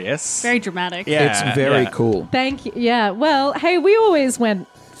mysterious. Very dramatic. Yeah, It's very cool. Thank you. Yeah. Well, hey, we always went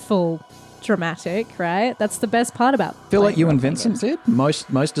full dramatic, right? That's the best part about. I feel like you playing and rock Vincent did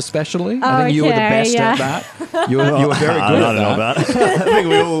most especially. I think you were the best yeah. at that. You were very I good don't know at about that. it. I think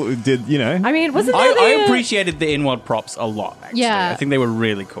we all did, I mean, wasn't there I appreciated the Inward props a lot, actually. Yeah. I think they were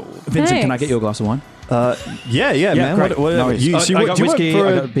really cool. Vincent, can I Thanks. get you a glass of wine? Yeah, man. great. What No worries. you, I so got what, do you whiskey, work I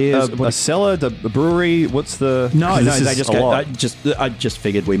for got beers. a cellar, a brewery? What's the? No, 'cause this they is just a lot. I just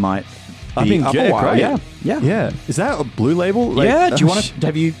figured we might. I think up a while. great. Yeah. Is that a blue label? Yeah. Do you want to?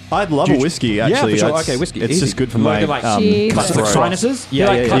 Have you? I'd love do a you- whiskey. Yeah, Actually, for sure. It's- Okay, whiskey. It's Easy. just good for my Jesus. throat. Sinuses?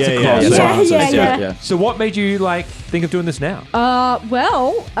 Yeah, cuts across. Yeah. So what made you think of doing this now? I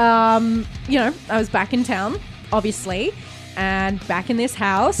was back in town, obviously, and back in this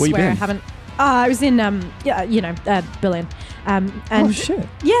house Where you where I been? haven't. I was in Berlin. And Oh, shit.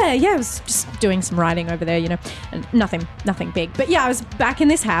 Yeah, I was just doing some writing over there, and nothing big. But yeah, I was back in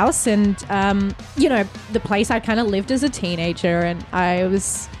this house, and the place I kind of lived as a teenager, and I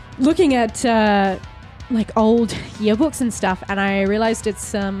was looking at old yearbooks and stuff, and I realized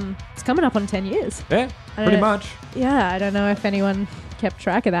it's coming up on 10 years. Yeah, pretty much. Yeah, I don't know if anyone kept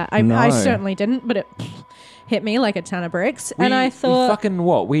track of that. I No. certainly didn't, but it hit me like a ton of bricks. And I thought, we fucking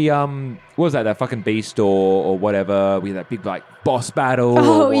what? What was that fucking beast or whatever? We had that big boss battle.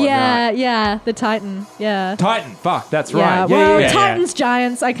 oh or yeah, the Titan, yeah. Titan. Fuck, that's Yeah, right. well, yeah. Titans,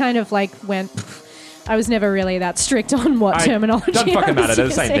 Giants, I kind of went, I was never really that strict on what terminology Doesn't I fucking was matter. They're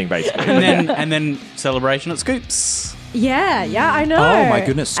the same using. thing, basically. And then celebration at Scoops. Yeah, I know. Oh my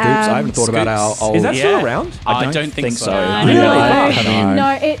goodness, Scoops! I haven't thought about our Scoops. old. Is that still around? I don't think so. Really? No. No,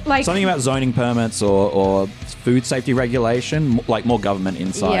 it Something about zoning permits or food safety regulation, more government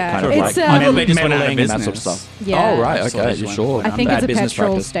insight, Yeah. kind of It's, like I mean, they just went out of meddling and that sort of business. stuff. Yeah. Oh right, That's okay, what you just sure? went I think Bad it's a business petrol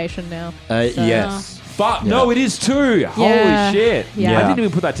practice. station now. Yes. Fuck, Yeah. no, it is too. Yeah. Holy shit. Yeah. I didn't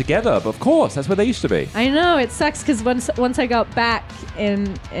even put that together, but of course, that's where they used to be. I know, it sucks because once I got back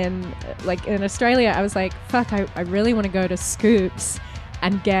in Australia, I was like, fuck, I really want to go to Scoops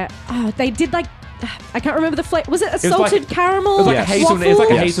and get. They did I can't remember the flavor. Was it a was salted like- caramel? It was like Yes. a hazelnut. waffle? It was like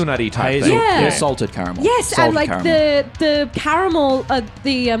a Yes. hazelnutty type Hazel, thing. Yeah. salted caramel. Yes, salted and caramel. the caramel,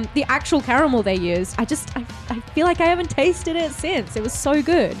 the actual caramel they use. I feel like I haven't tasted it since. It was so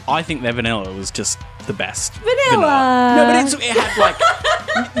good. I think their vanilla was just the best. Vanilla. No, but it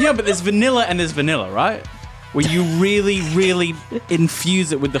had but there's vanilla and there's vanilla, right? where you really, really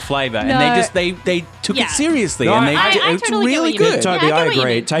infuse it with the flavor, and they took it seriously, and it's totally really get what you good. mean. Toby, Yeah, I get what you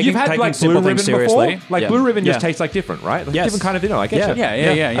agree. mean. Taking You've had like simple Blue Ribbon things seriously. before. Like Blue Ribbon just tastes like different, right? Like different kind of I get you.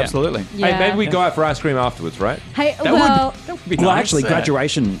 Yeah. Absolutely. Yeah. Hey, maybe we go out for ice cream afterwards, right? Hey, That would be Well, nice. actually,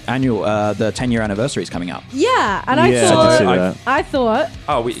 graduation annual, the 10-year anniversary is coming up. yeah, and Yeah, I thought,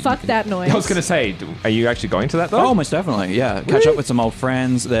 Oh, fuck that noise. I was going to say, are you actually going to that though? Oh, most definitely. Yeah, catch up with some old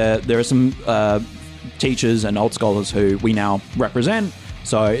friends. There are some teachers and old scholars who we now represent.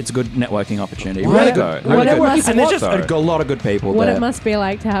 So it's a good networking opportunity. Where Really to go? good. Where Really to good. go? And there's What, just a lot of good people what there. it must be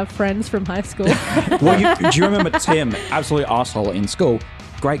like to have friends from high school. Well, do you remember Tim? Absolute asshole in school.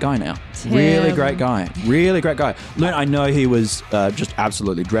 Great guy now. Tim. Really great guy. Really great guy. Look, I know he was just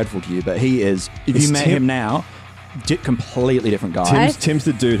absolutely dreadful to you, but he is. If Is you met Tim- him now, completely different guy. Tim's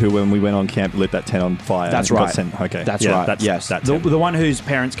the dude who, when we went on camp, lit that tent on fire. That's and got right. sent- okay. That's Yeah, right. That's, yes. That's the him. one whose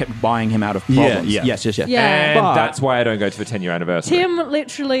parents kept buying him out of problems. Yeah. Yes. Yeah. And But- that's why I don't go to the 10-year anniversary. Tim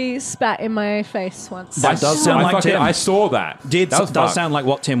literally spat in my face once. That does sound like Tim. I saw that. That was does fucked. sound like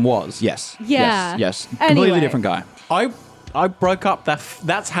what Tim was. Yes. Yeah. Yes. Anyway. Completely different guy. I broke up.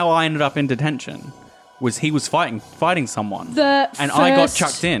 That's how I ended up in detention. Was he was fighting someone, and I got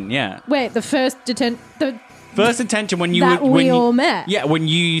chucked in. Yeah. Wait, the first First detention when you that when we you, all met. Yeah, when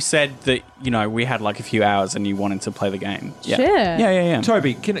you said that we had like a few hours and you wanted to play the game. Yeah. Sure. Yeah.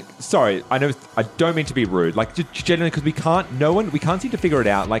 Toby, sorry, I know I don't mean to be rude. Like generally, because we can't seem to figure it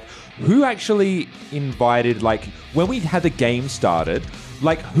out. Like who actually invited? Like when we had the game started,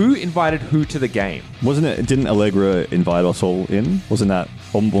 like who invited who to the game? Wasn't it? Didn't Allegra invite us all in? Wasn't that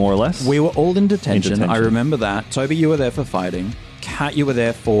more or less? We were all in detention. I detention. remember that. Toby, you were there for fighting. Kat, you were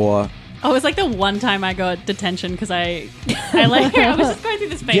there for... Oh, it was like the one time I got detention because I was just going through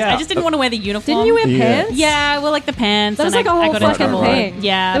this phase. Yeah. I just didn't want to wear the uniform. Didn't you wear Yeah. pants? Yeah, well, like the pants. That was and like a I whole got in fucking trouble. thing.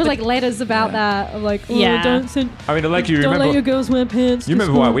 Yeah, There was but- like letters about that. Of like, Yeah. don't send. I mean, like you Don't remember. let your girls wear pants. You to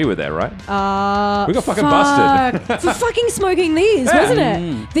remember why school. we were there, right? We got fucking busted. for fucking smoking these, Yeah. wasn't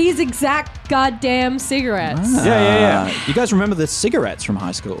it? These exact goddamn cigarettes. Yeah. You guys remember the cigarettes from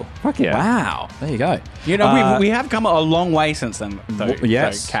high school? Fuck yeah. Wow. There you go. We have come a long way since then. Though,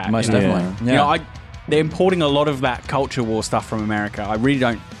 yes, though, Kat, most you know. definitely. You Yeah. know, they're importing a lot of that culture war stuff from America. I really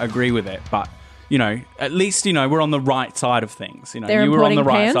don't agree with it, but at least we're on the right side of things. They're you were on importing the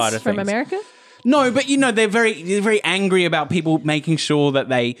right pants side of from things. America. No, but they're very angry about people making sure that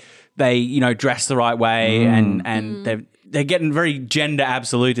they dress the right way and they're getting very gender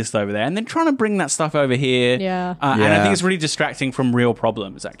absolutist over there, and they're trying to bring that stuff over here. Yeah. And I think it's really distracting from real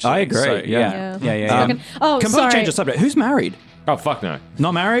problems. Actually, I agree. So, Yeah. yeah. Oh, Completely sorry. change the subject. Who's married? Oh fuck no.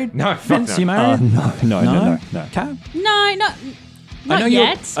 Not married? No, fuck Vince, no. you married? No. Kat? No, not I know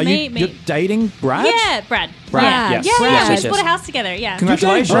yet. You're, Me. you're dating Brad? Yeah, Brad. Brad, Yeah, yes. yeah. Yes, We yes, just bought a yes. house together. Yeah.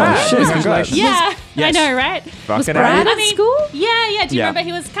 Congratulations. Brad. Shit, Yeah. congratulations. Yeah, Yes. I know, right? Fucking Brad hell. at school? Yeah. Do you Yeah. remember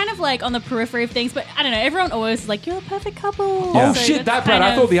he was kind of like on the periphery of things, but I don't know. Everyone always was like, "You're a perfect couple." Oh So shit, that's that Brad. kind I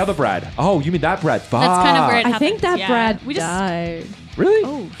of- thought the other Brad. Oh, you mean that Brad? Fuck. That's kind of where it I happened. think that Yeah. Brad We just died.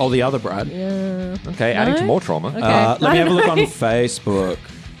 Really? Oh, the other Brad. Okay, adding to more trauma. Okay. Let me I have a don't look know. on Facebook.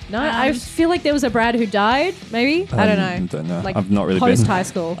 No, I feel like there was a Brad who died. Maybe I don't know. Don't know. Like I've not really post been high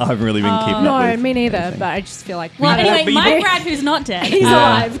school. I haven't really been keeping No, up with me neither. anything. But I just feel like. Well, anyway, Maybe. my Brad, who's not dead, He's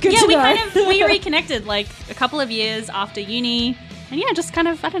alive. Good yeah, to we know. we reconnected like a couple of years after uni, and yeah, just kind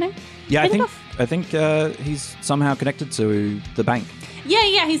of I don't know. Yeah, hit it off. I think he's somehow connected to the bank.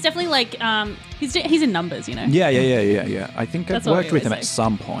 Yeah, he's definitely like he's in numbers, you know. Yeah. I think That's I've what we worked with him always at say.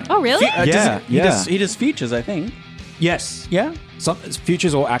 some point. Oh, really? He does futures, I think. Yes. Yeah. Some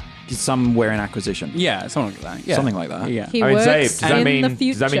futures or somewhere in acquisition. Yeah, something like that. Yeah. Something like that. Yeah. He I mean, works Zave, does that in mean the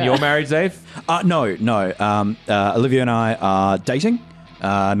future. does that mean you're married, Zave? No. Olivia and I are dating.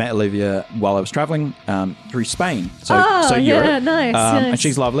 I met Olivia while I was traveling through Spain. So Oh, Europe. yeah, nice, And nice.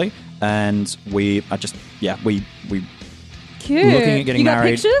 she's lovely. And we are just, we Cute. looking at getting you got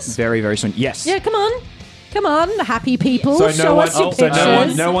married pictures? very, very soon. Yes. Yeah, come on, happy people. So Show us your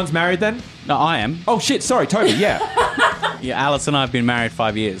pictures. no one's married then? No, I am. Oh shit, sorry, Toby, yeah. Yeah, Alice and I have been married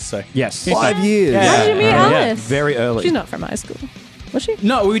 5 years. So Yes. 5 years. Yeah. How did you meet Yeah, Alice? very early. She's not from high school, was she?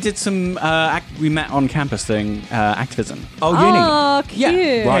 no, we did some. We met on campus doing activism. Oh, uni. Oh, cute. Yeah. Right,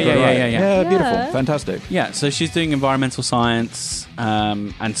 Yeah, right, yeah, right. yeah, yeah. Yeah, beautiful. Yeah. Fantastic. Yeah, so she's doing environmental science,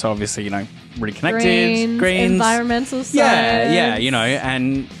 and so obviously really connected. Greens, environmental science. Yeah,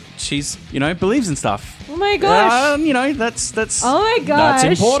 and she's believes in stuff. Oh my gosh. That's. Oh my gosh.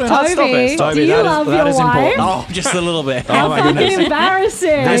 That's important. Toby, Stop it. Toby, do you love that your is wife? important. Oh, just a little bit. Oh, my Fucking goodness.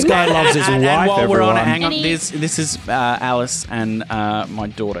 embarrassing. This guy loves his and wife, while we're on it, everyone. hang on. Any- This is Alice and my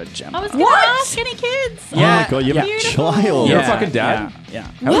daughter Gemma. I was going to ask any kids. Yeah. Oh my god, you're a Yeah. child. You're a fucking dad? Yeah.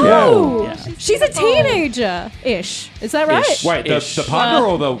 Whoa! Yeah. She's a teenager-ish. Is that right? Ish. Wait, the partner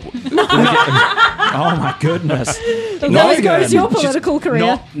or the? Oh my goodness. There goes your political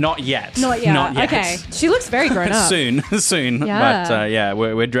career. Not yet. Not yet. Not yet. Okay. She looks very grown up. soon. Yeah. But yeah,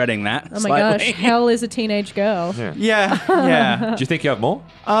 we're dreading that. Oh my gosh, slightly. Hell is a teenage girl. Yeah. Do you think you have more?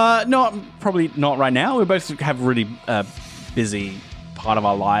 Probably not right now. We both have really busy part of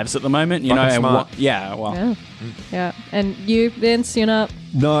our lives at the moment, you know. Fucking And smart. Yeah. And you, Vince, you're not.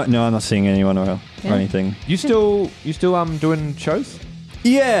 No, I'm not seeing anyone or anything. You still doing shows?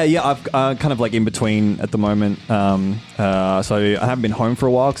 Yeah, I've kind of like in between at the moment. So I haven't been home for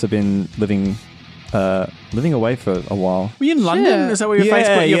a while because I've been living away for a while. Were you in London? Is that where your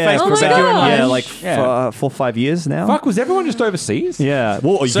Facebook Oh my said you were in gosh. London? Yeah, 4 or 5 years now. Fuck, was everyone just overseas? Yeah,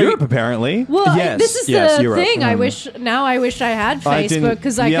 well, Europe apparently. Well, yes, this is the Europe. thing. I wish I had Facebook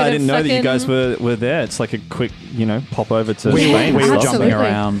because I could have I didn't know fucking... that you guys were there. It's like a quick, pop over to We Spain. were Absolutely. jumping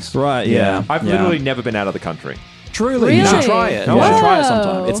around. Right, yeah. I've literally never been out of the country. Truly, you should try it. No. You should try it Whoa.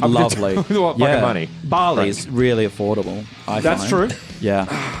 sometime. It's lovely. With what fucking money? Bali is really affordable. That's true. Yeah,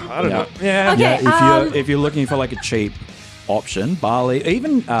 I don't know. Yeah. Okay, if you're looking for like a cheap option, Bali.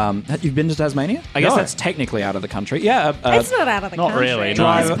 Even you've been to Tasmania? I guess No. that's technically out of the country. Yeah, It's not out of the country. really, no.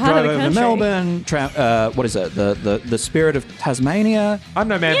 Drive, It's part drive of the over to country. Melbourne. What is it? The Spirit of Tasmania. I don't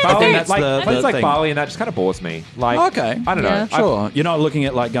know, man. Yeah, Bali, that's like, the places like thing. Bali and that just kind of bores me. Like, Okay. I don't know. Yeah. Sure. You're not looking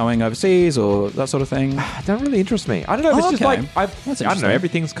at like going overseas or that sort of thing. It don't really interest me. I don't know. It's just Okay. like That's I don't know. interesting.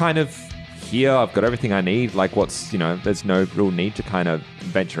 Everything's kind of here. I've got everything I need. Like, there's no real need to kind of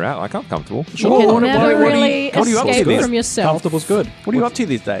venture out. Like, I'm comfortable. You can never really what are you up to escape these- from yourself. Comfortable's good. What are you up to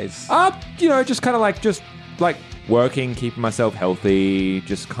these days? Just kind of like working, keeping myself healthy,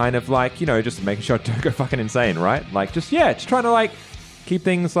 just kind of like, just making sure I don't go fucking insane, right? Like, just trying to like keep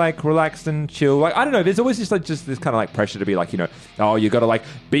things like relaxed and chill. Like, I don't know. There's always just this kind of like pressure to be like, oh, you got to like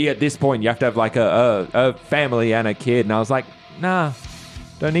be at this point. You have to have like a family and a kid. And I was like, nah,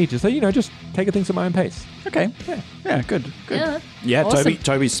 don't need to. So, just taking things at my own pace. Okay. Yeah. Good. Yeah. Yeah. Awesome.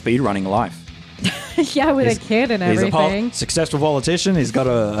 Toby's speed running life. Yeah, with a kid and He's a everything. successful politician. He's got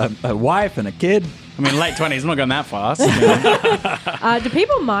a wife and a kid. I mean, late 20s, I'm not going that fast. Do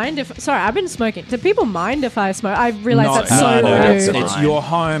people mind if... Sorry, I've been smoking. Do people mind if I smoke? I realize No, that's so no, rude. it's your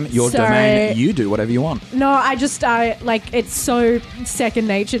home, your Sorry. domain. You do whatever you want. No, it's so second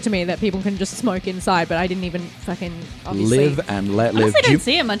nature to me that people can just smoke inside, but I didn't even fucking obviously... Live and let live. Honestly, Do don't you-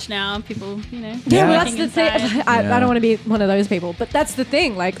 see it much now. People, Yeah, well, that's the thing. inside. I don't want to be one of those people, but that's the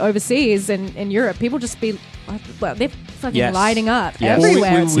thing. Like overseas and in Europe, people just be, well, they're fucking Yes. lighting up Yes.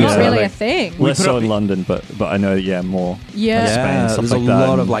 everywhere. We- It's we- not yeah. really Like- a thing. Less so in London, but I know, more. Yeah. Spain, Yeah, stuff there's like a that.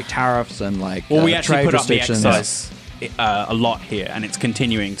 lot of like tariffs and like Well, we actually trade put up the restrictions. excise a lot here, and it's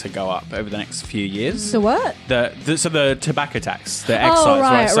continuing to go up over the next few years. So what? So the tobacco tax, the excise,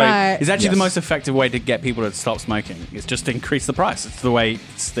 right, So right. it's actually the Yes. most effective way to get people to stop smoking. It's just to increase the price.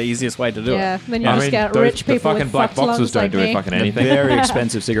 It's the easiest way to do Yeah. it. Then you just get rich the people fucking with black fucked boxes lungs don't like do me. fucking They're anything. very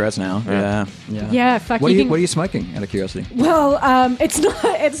expensive cigarettes now. Yeah. Yeah, fuck. What you are can- you smoking? Out of curiosity. Well,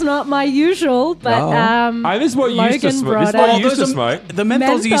 it's not my usual, but Oh. This is what you used to Logan smoke. brought This is what it. you used to Those are- smoke. The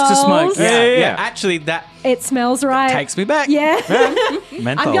menthols you used to smoke. Menthols. Yeah. Actually, that It smells right. takes me back. Yeah.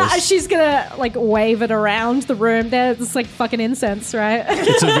 Menthols. She's gonna like wave it around the room. There's like fucking incense, right?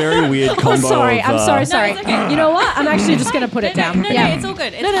 It's a very weird combo. Sorry, I'm sorry. No, it's okay. You know what? I'm actually just gonna put it down. No, yeah. it's all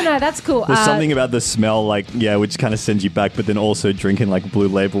good. It's No, fine. that's cool. There's something about the smell, which kind of sends you back, but then also drinking like Blue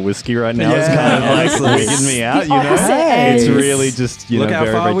Label whiskey right now is kind of like freaking me out, you know? opposite It's ends. really just, Look how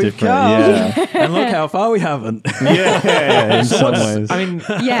very, far very we've different. come. Yeah. And look how far we haven't. Yeah, in some ways. I mean,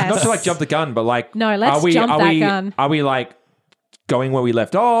 Yes. not to like jump the gun, but like, No, let's jump that gun. Are we like going where we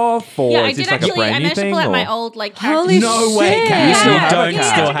left off, or Yeah, I is this did like a actually. I brand new managed to thing? pull out or? my old like Holy character. No way, shit. Kat. You still Yeah. don't Yeah,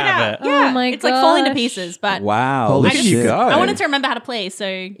 still check it have out. it. Oh my It's like falling to gosh. pieces, but Wow. Holy I just shit. I wanted to remember how to play. So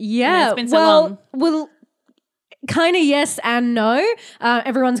Yeah. it's been so long. Well, kind of yes and no.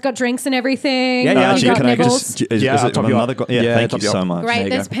 Everyone's got drinks and everything. Yeah, We've actually, got can I nibbles. just... Is Yeah, I'll it top my you up. mother got- Yeah, Yeah, thank top you you so up. much. Right, you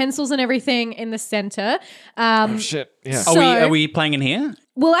there's go. pencils and everything in the center. Shit. Yeah. So- Are we playing in here?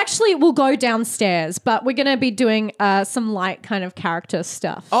 We'll go downstairs, but we're going to be doing some light kind of character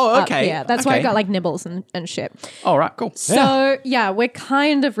stuff. Oh, up okay. here. That's why I Okay. got like nibbles and shit. All right, cool. So, yeah, we're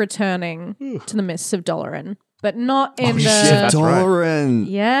kind of returning to the Mists of Doloran, but not in the... That's right. Doloran.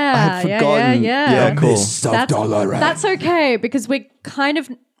 Yeah, I had yeah, forgotten. yeah. Yeah, cool. That's okay because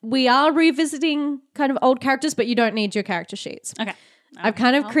we are revisiting kind of old characters, but you don't need your character sheets. Okay. I've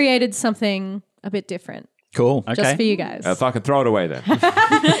kind of created something a bit different. Cool. Just for you guys. Fucking throw it away then.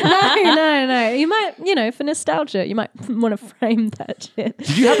 No. You might, for nostalgia, you might want to frame that shit.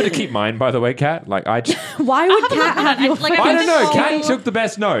 Did you happen to keep mine, by the way, Kat? Like, Why would Kat have your I don't know. Kat took the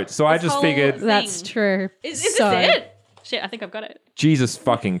best notes, so I just figured. That's true. Is this it? Shit, I think I've got it. Jesus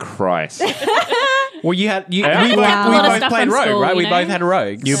fucking Christ. Well, we a lot of both stuff played from Rogue, school, right? you We know? both had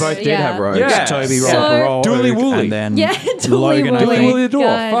Rogues. You both did have Rogues. Yeah. Toby rolled So- a Rogue. Dooley Wooley. And then Dooley Logan Wooley. Dooley the door.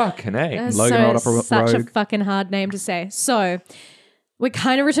 God. Fucking A. That's Logan rolled up a such a Rogue. fucking hard name to say. So we're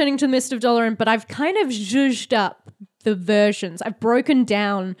kind of returning to the Mist of Doloran, but I've kind of zhuzhed up the versions. I've broken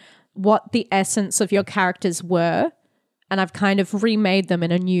down what the essence of your characters were, and I've kind of remade them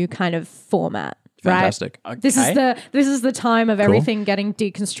in a new kind of format. Fantastic. Right? This is the time of everything getting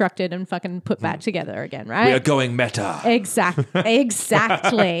deconstructed and fucking put back together again, right? We are going meta.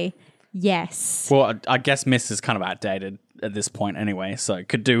 Exactly. Yes. Well, I guess Mist is kind of outdated at this point anyway, so it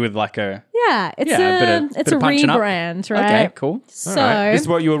could do with like a... Yeah, it's bit a of punching up. rebrand, right? Okay, cool. So This is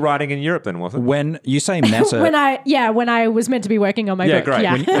what you were writing in Europe then, wasn't it? When you say meta, when I was meant to be working on my book. great.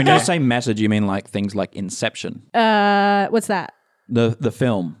 Yeah. when you say meta, do you mean like things like Inception, What's that? the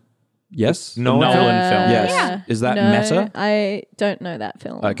film? Yes, No, Nolan film. Yes. Yeah. Is that No, meta? I don't know that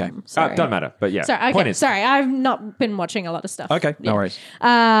film. Okay. Sorry. doesn't matter, but yeah. Sorry, Point okay. is, Sorry, I've not been watching a lot of stuff. Okay, no worries.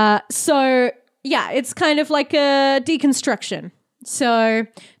 So yeah, it's kind of like a deconstruction. So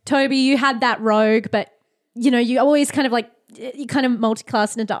Toby, you had that rogue, but you always kind of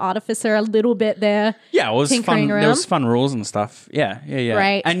multiclassed into artificer a little bit there. Yeah, it was fun. Tinkering around. There was fun rules and stuff. Yeah.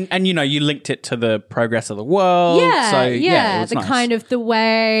 Right. And you linked it to the progress of the world. Yeah, So, it was the nice. kind of the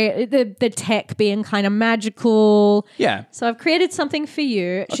way the tech being kind of magical. Yeah. So I've created something for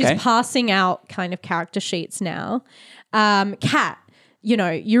you. Okay. She's passing out kind of character sheets now. Kat,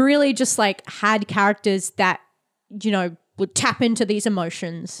 you really just like had characters that would tap into these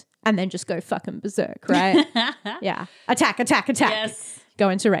emotions and then just go fucking berserk, right? Yeah. Attack. Yes. Go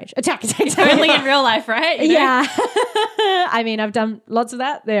into rage. Attack. Only in real life, right? You know? Yeah. I mean, I've done lots of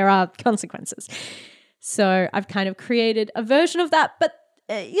that. There are consequences. So I've kind of created a version of that. But,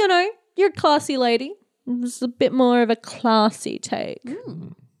 you're a classy lady. It's a bit more of a classy take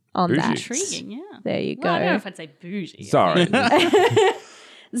on Bougie. that. Intriguing, yeah. There you go. Well, I don't know if I'd say bougie. sorry.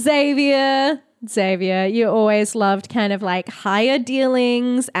 Xavier, you always loved kind of like higher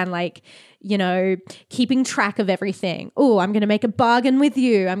dealings and like, keeping track of everything. Oh, I'm going to make a bargain with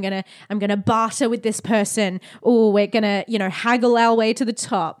you. I'm going to barter with this person. Oh, we're going to, haggle our way to the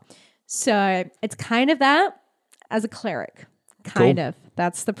top. So it's kind of that as a cleric. Kind of.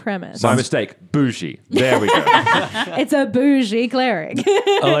 That's the premise. My mistake. Bougie. There we go. It's a bougie cleric.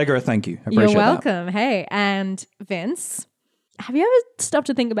 Allegra, thank you. I You're appreciate welcome. Hey, and Vince, have you ever stopped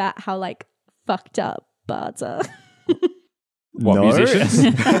to think about how like fucked up bards are? What, No. musicians?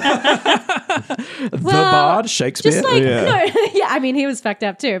 The Bard, Shakespeare. Just like no, I mean he was fucked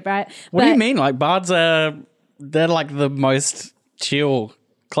up too, right? What do you mean? Like bards they're like the most chill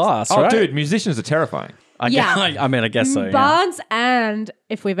class, Oh, right? dude, musicians are terrifying. I guess so. Yeah. Bards, and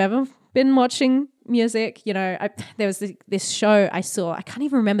if we've ever been watching music, there was this show I saw. I can't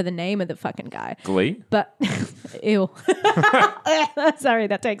even remember the name of the fucking guy. Glee? But ew. Sorry,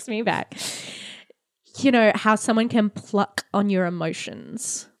 that takes me back. How someone can pluck on your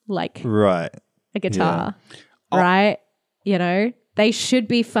emotions like Right. a guitar, right? They should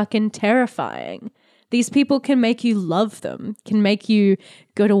be fucking terrifying. These people can make you love them, can make you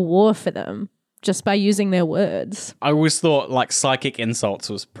go to war for them just by using their words. I always thought like psychic insults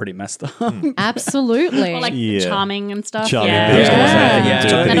was pretty messed up. Or like charming and stuff. Charming. Yeah.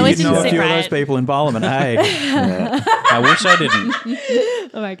 That always you know didn't a sit few of those right. people in Parliament. Hey, I wish I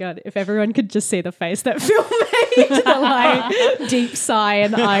didn't. Oh my God, if everyone could just see the face that Phil made, the like deep sigh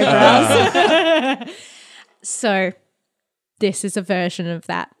and eyebrows. So this is a version of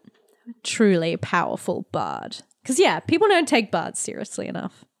that truly powerful bard. Because people don't take bards seriously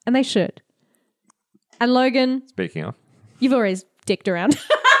enough. And they should. And Logan, Speaking of. you've always dicked around.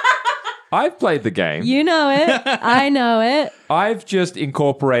 I've played the game. You know it. I know it. I've just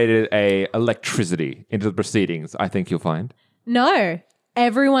incorporated a electricity into the proceedings, I think you'll find. No,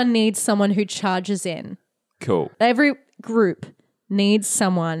 everyone needs someone who charges in. Cool. Every group needs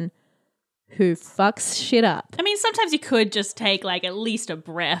someone who fucks shit up. I mean, sometimes you could just take like at least a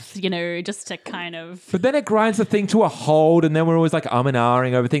breath, just to kind of. But then it grinds the thing to a halt, and then we're always like and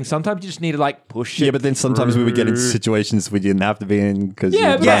ahhing over things. Sometimes you just need to like push it. Yeah, but then sometimes we would get into situations we didn't have to be in because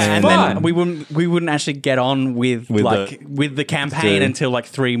but And fun. then we wouldn't actually get on with the campaign until like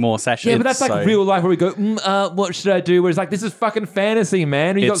 3 more sessions. Yeah, but that's like so- real life where we go, what should I do? Where it's like, this is fucking fantasy,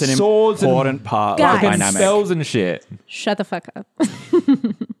 man. You it's got an swords important and part of Guys. the fucking dynamic. spells and shit. Shut the fuck up.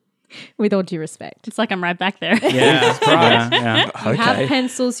 with all due respect. It's like I'm right back there. Yeah, right. Yeah. You have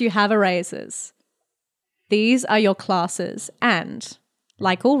pencils, you have erasers. These are your classes, and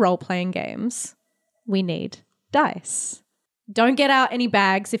like all role-playing games, we need dice. Don't get out any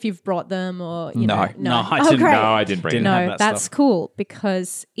bags if you've brought them or, you know. No, I didn't. Great. No, I didn't bring No, that that's stuff. cool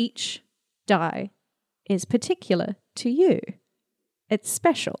because each die is particular to you. It's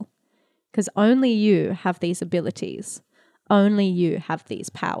special because only you have these abilities. Only you have these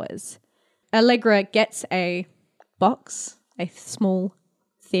powers. Allegra gets a box, a small,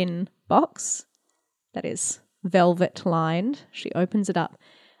 thin box that is velvet lined. She opens it up,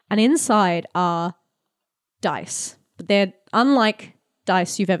 and inside are dice. But they're unlike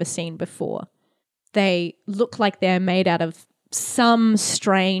dice you've ever seen before. They look like they're made out of some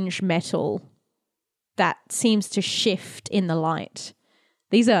strange metal that seems to shift in the light.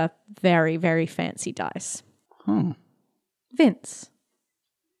 These are very, very fancy dice. Vince,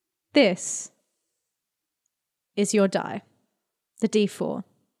 this is your die, the D4.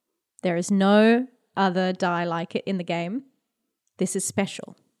 There is no other die like it in the game. This is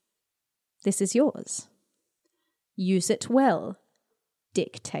special. This is yours. Use it well,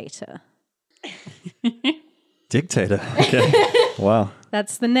 dictator. Dictator. Okay. Wow.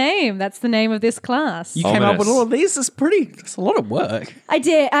 That's the name. That's the name of this class. You came up with all of these? It's a lot of work. I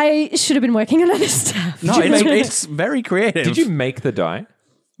did. I should have been working on other stuff. No, it's very creative. Did you make the die?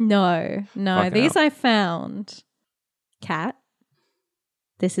 No. Fucking These hell. I found. Cat,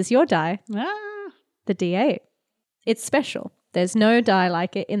 this is your die. The D8. It's special. There's no die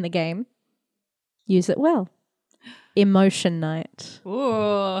like it in the game. Use it well. Emotion night.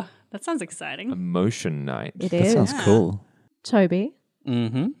 Ooh, that sounds exciting. Emotion night. It That is. sounds cool. Toby,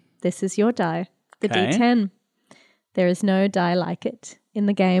 Mm-hmm. this is your die. The Okay. D10. There is no die like it in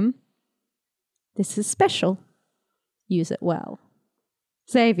the game. This is special. Use it well.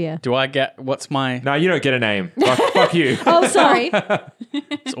 Xavier. Do I get what's my? No, you don't get a name. Fuck you. Oh, sorry.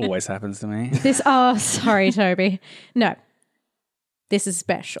 This always happens to me. Sorry, Toby. No. This is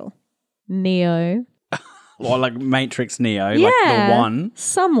special. Neo. Or like Matrix Neo, Yeah. like the one,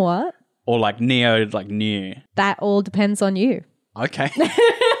 Somewhat. or like Neo, like new. That all depends on you. Okay.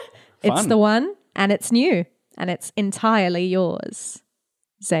 It's Fun. the one, and it's new, and it's entirely yours.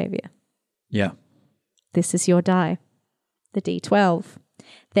 Xavier. Yeah. This is your die. The D12.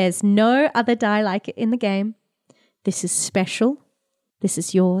 There's no other die like it in the game. This is special. This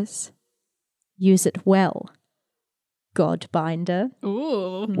is yours. Use it well. Godbinder.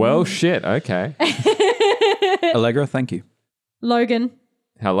 Ooh. Well, shit. Okay. Allegra, thank you. Logan,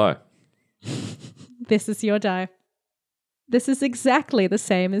 Hello. this is your die. This is exactly the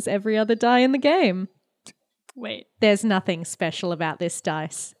same as every other die in the game. Wait. There's nothing special about this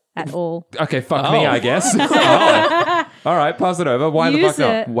dice at all. Okay, fuck me, I guess. All right, pass it over. Why the Use fuck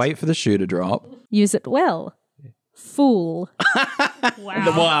it. not? Wait for the shoe to drop. Use it well. Fool.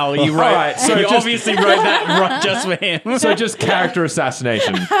 Wow. Wow, you All right, so you just- obviously wrote that right just for him. So just character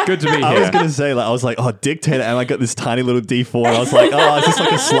assassination. Good to be here. I was going to say, I was like, oh, dictator, and I got this tiny little D4, and I was like, oh, is this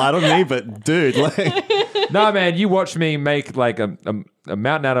like a slat on me? But dude, No, man, you watched me make like a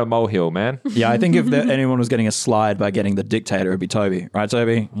mountain out of a molehill, man. Yeah, I think if anyone was getting a slide by getting the dictator, it'd be Toby. Right,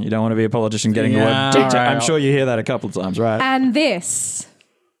 Toby? You don't want to be a politician getting the Yeah, word dictator. right. I'm sure you hear that a couple of times, right? And this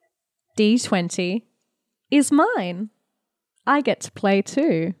D20 is mine. I get to play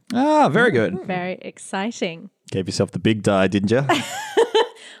too. Ah, very good. Very exciting. gave yourself the big die, didn't you?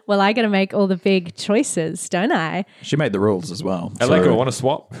 Well, I got to make all the big choices, don't I? She made the rules as well. Allegra, want to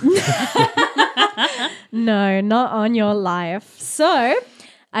swap? No, not on your life. So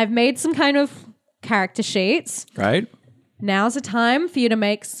I've made some kind of character sheets. Right? Now's the time for you to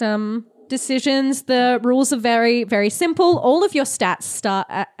make some decisions. The rules are very, very simple. All of your stats start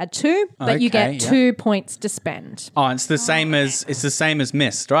at 2, but you Okay, get yeah. 2 points to spend. Oh, it's the same as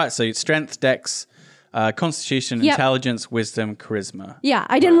Mist, right? So it's strength, dex, constitution, Yep. intelligence, wisdom, charisma. Yeah,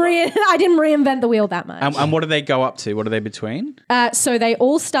 I didn't reinvent the wheel that much. And what do they go up to? What are they between? So they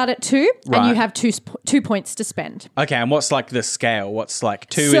all start at 2, and Right. you have 2 points to spend. Okay, and what's like the scale? What's like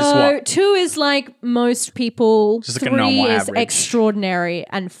 2 so is what? 2 is like most people. Just like a 3 normal is average. extraordinary,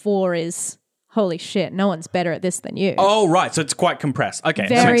 and 4 is holy shit. No one's better at this than you. Oh, right. So it's quite compressed. Okay.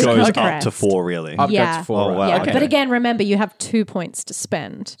 Very It goes up compressed. to 4, really. Up Yeah. to 4. Oh, wow. Yeah, Okay. but again, remember you have 2 points to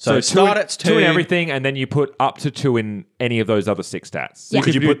spend. So start at 2. 2 in everything, and then you put up to 2 in any of those other 6 stats. So Yeah. you could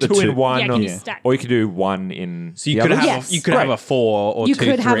Could you do put the 2 in 2 one, Yeah, can you stack? or you could do 1 in. So you the could other. have Yes. you could have a 4 or You 2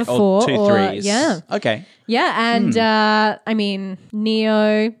 could have a 4 2 or- threes. yeah. Okay. Yeah, and I mean,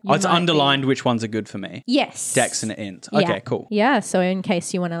 Neo. It's underlined which ones are good for me. Yes. Dex and Int. Okay, Yeah. cool. Yeah, so in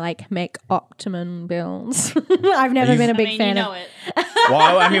case you want to like make optimum builds. I've never been a big fan you of know it.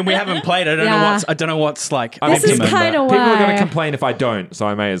 Well, I mean, we haven't played. I don't know what's like. This is optimum, kind of but- why. People are going to complain if I don't, so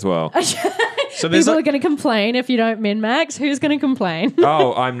I may as well. So there's People like, are going to complain if you don't min-max. Who's going to complain?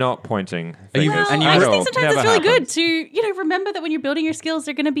 Oh, I'm not pointing. fingers. and you I just It'll think sometimes never it's really happen. good to, remember that when you're building your skills,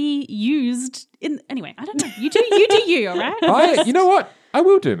 they're going to be used in. Anyway, I don't know. You do you, all right? You know what? I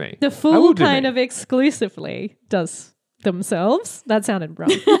will do me. The I fool will do kind me. of exclusively does themselves. That sounded wrong.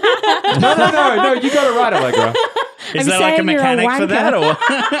 No, you got it right, Allegra. is I'm there like a saying you're a mechanic for that?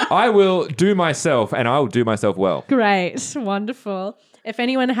 wanker. Or I will do myself, and I will do myself well. Great. Wonderful. If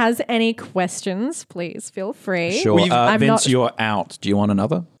anyone has any questions, please feel free. Sure. I'm Vince, not- you're out. Do you want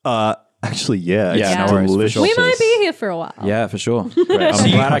another? Actually, yeah. Yeah, it's no worries, for delicious. sure. We might be here for a while. Yeah, for sure. Great. I'm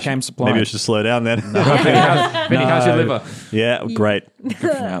glad I came supplying. Maybe I should slow down then. Vinny, how's your liver? Yeah, great.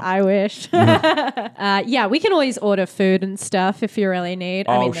 I wish. Yeah, we can always order food and stuff if you really need.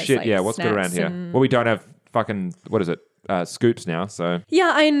 I Oh, mean, there's, shit, like, yeah. What's good around snacks here? and- Well, we don't have fucking, what is it? Scoops now, so.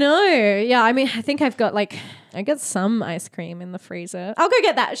 Yeah, I know. Yeah, I mean, I think I got some ice cream in the freezer. I'll go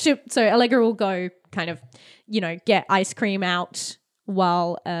get that. So Allegra will go kind of, get ice cream out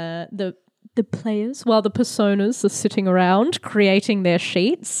while the players, while the personas are sitting around creating their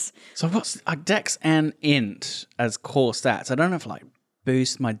sheets. so I've got Dex and Int as core stats. I don't know if like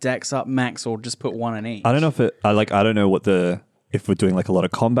boost my Dex up max or just put one in each. I don't know if I don't know if we're doing like a lot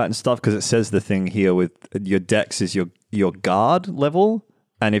of combat and stuff, because it says the thing here with your Dex is your guard level,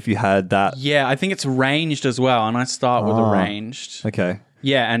 and if you had that, Yeah, I think it's ranged as well, and I start with a ranged. okay,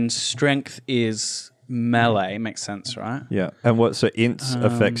 Yeah, and strength is melee. Makes sense, right? yeah, and so int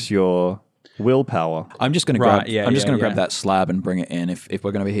affects your willpower. I'm just going to Right, grab. yeah, I'm just yeah, going to grab yeah. that slab and bring it in. If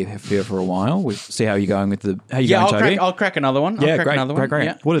we're going to be here for a while, we see how you're going with the. How you Yeah, going, Toby? I'll crack another one. Yeah, I'll crack great, another one. great.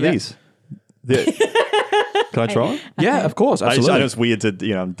 Yeah. What are Yeah. these? Can I try? Yeah, of course, I absolutely. know it's weird to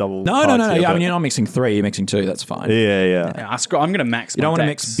double. No. parts here, Yeah, I but- mean, you're not mixing 3. You're mixing 2. That's fine. yeah. Yeah, I'm going to max. You don't want to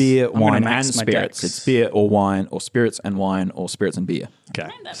mix beer, wine, and spirits. Dex. It's beer or wine, or spirits and wine, or spirits and beer. Okay,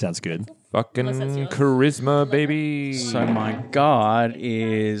 sounds good. Fucking charisma, baby. So my guard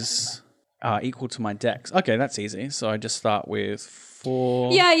is equal to my Dex. Okay, that's easy. So I just start with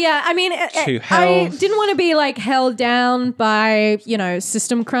 4. Yeah. I mean, To I health. didn't want to be like held down by,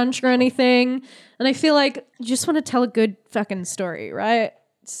 system crunch or anything. And I feel like you just want to tell a good fucking story, right?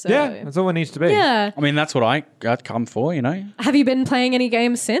 So, Yeah, that's all it needs to be. Yeah. I mean, that's what I come for, Have you been playing any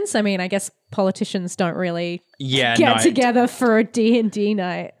games since? I mean, I guess politicians don't really Yeah, get no, together for a D&D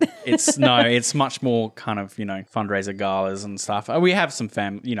night. it's much more kind of, fundraiser galas and stuff. We have some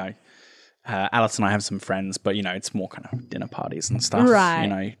Alice and I have some friends, but, it's more kind of dinner parties and stuff.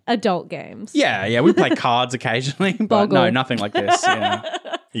 Right. Adult games. Yeah, we play cards occasionally, but Boggle. no, nothing like this. Yeah.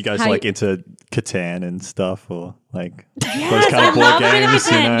 You guys How like you- into Catan and stuff, or like those Yes, kind of I love board a bit of games?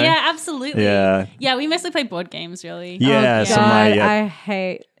 You Catan. know? Yeah, absolutely. Yeah. Yeah, we mostly play board games, really. Yeah, Oh, some God, way, yeah. I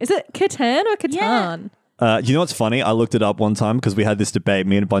hate... Is it Catan or Catan? You know what's funny? I looked it up one time because we had this debate,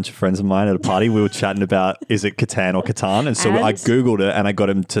 me and a bunch of friends of mine at a party. We were chatting about, is it Catan or Catan? And so And? I Googled it and I got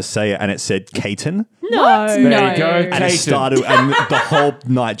him to say it, and it said Caton. No. There you go. And it Caton. started, and the whole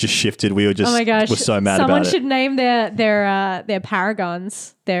night just shifted. We were just, Oh my gosh. were so mad Someone about should it. name their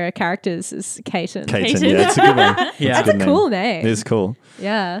paragons, their characters as Caton. Caton, yeah, it's a good one. Yeah. That's a cool name. It is cool.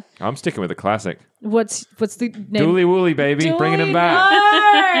 Yeah. I'm sticking with the classic. What's the name? Dooley Wooly, baby. Bringing him back.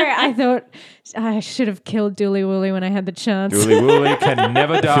 I thought I should have killed Dooley Wooly when I had the chance. Dooley Wooly can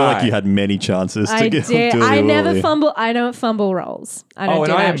never die. I feel like you had many chances to I get did. Dooley I never Wooly. fumble. I don't fumble rolls. I don't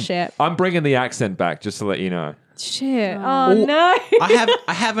do that shit. I'm bringing the accent back just to let you know. Shit. Oh no. I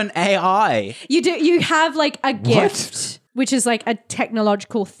have an AI. You do. You have like a gift, which is like a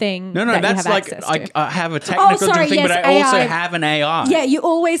technological thing. No, that you that's have like access to. I have a technical sorry, thing, yes, but I also AI. have an AI. Yeah, you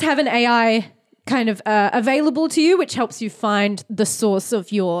always have an AI kind of available to you, which helps you find the source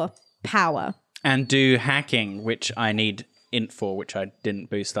of your power. And do hacking, which I need int for, which I didn't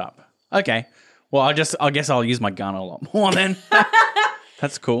boost up. Okay. Well, I guess I'll use my gun a lot more then.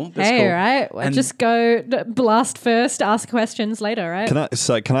 That's cool. That's Hey, cool. right? Well, And- just go blast first, ask questions later, right?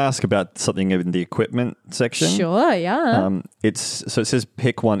 Can I ask about something in the equipment section? Sure, yeah. It says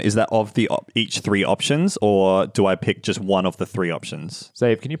pick one. Is that of the each 3 options, or do I pick just one of the 3 options?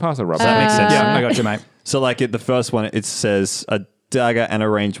 Dave, can you pass a rubber? Does that make sense? Yeah, I got you, mate. So like the first one, it says a dagger and a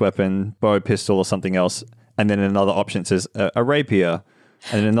ranged weapon, bow, pistol, or something else, and then another option says a rapier.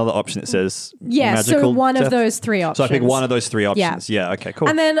 And then another option that says Yeah, so magical one of death? those three options. So I pick one of those three options. Yeah, okay, cool.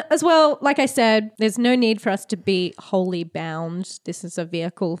 And then as well, like I said, there's no need for us to be wholly bound. This is a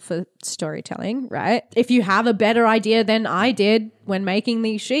vehicle for storytelling, right? If you have a better idea than I did when making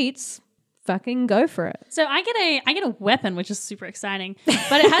these sheets, fucking go for it. So I get a weapon, which is super exciting,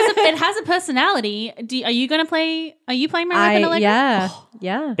 but it has a personality. Are you playing my weapon, Allegra?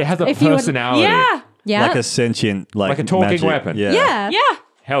 Yeah. It has a If you would- personality. Yeah. Like a sentient, Like a talking magic. weapon. Yeah.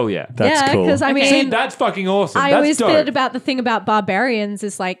 Hell yeah. That's cool. Because I mean, See, that's fucking awesome. I That's always dope. thought about the thing about barbarians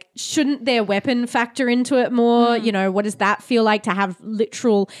is like, shouldn't their weapon factor into it more? You know, what does that feel like to have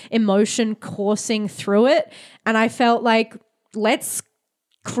literal emotion coursing through it? And I felt like, let's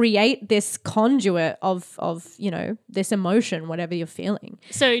create this conduit of this emotion, whatever you're feeling.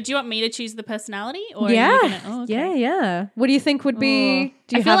 So do you want me to choose the personality? Or Yeah. Are you gonna, okay. Yeah. What do you think would be?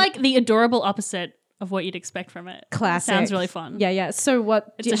 Do you I feel have like the adorable opposite of what you'd expect from it. classic? Sounds really fun. Yeah. So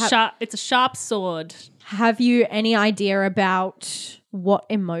what? It's a sharp sword. Have you any idea about what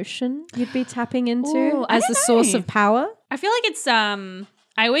emotion you'd be tapping into Ooh, I as the don't source know. of power? I feel like it's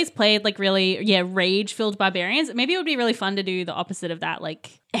I always played like really rage-filled barbarians. Maybe it would be really fun to do the opposite of that,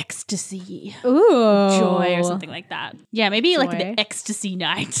 like ecstasy, Ooh, joy, or something like that. Yeah, maybe like Joy. the ecstasy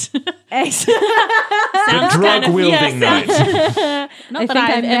night. The drug-wielding night. Not that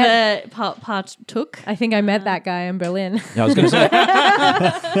I've ever partook. I think I met that guy in Berlin. Yeah, I was going to say,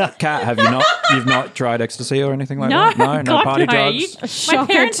 Kat, you've not tried ecstasy or anything like that? No God, party no. drugs. My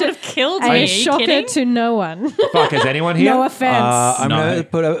parents would have killed me. Are A you shocker kidding? to no one. Fuck, is anyone here? No offense. I'm going to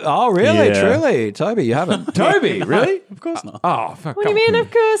put really? Yeah. Truly? Toby, you haven't? Toby, really? Of course not. Oh, fuck. What do you mean? Of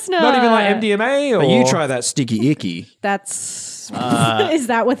course not. Not even like MDMA or... But you try that sticky icky. That's is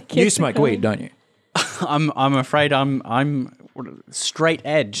that what the kids You are smoke calling? weed, don't you? I'm afraid I'm straight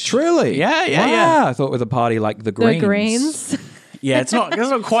edge. Truly? Yeah. I thought with a party like the The Greens. greens. Yeah, that's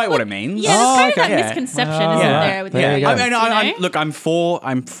not quite what it means. Yeah, there's kind of that yeah. misconception, isn't Yeah. there? With There you the go. I mean, you know? look, I'm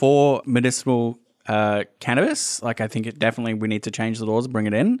for medicinal cannabis. Like, I think we need to change the laws and bring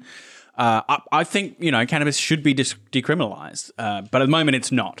it in. I think cannabis should be decriminalized, but at the moment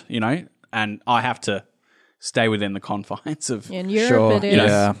it's not. And I have to stay within the confines of. In Europe, Sure. it is.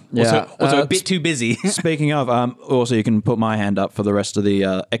 Yeah. Also a bit too busy. Speaking of, also you can put my hand up for the rest of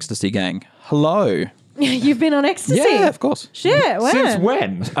the ecstasy gang. Hello. You've been on ecstasy. Yeah, of course. Shit. When? Since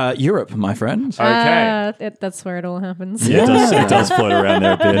when? Europe, my friend. Okay. That's where it all happens. Yeah, it does float around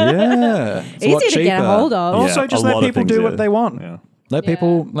there a bit. Yeah. It's a lot Easy to get a cheaper. hold of. Also, Yeah, just a let lot of people things, do yeah. what they want. Yeah. Let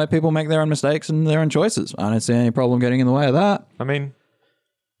people make their own mistakes and their own choices. I don't see any problem getting in the way of that. I mean,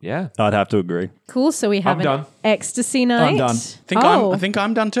 yeah. I'd have to agree. Cool. So we have I'm an done. ecstasy night. I'm done. I think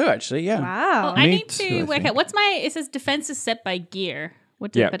I'm done too. Actually, yeah. Wow. I Me need too, to I work think. out what's it says defense is set by gear.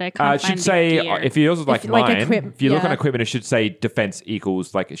 Yeah, But I can't it find should say the gear. if yours is like If, like, mine. If you look on yeah. equipment, it should say defense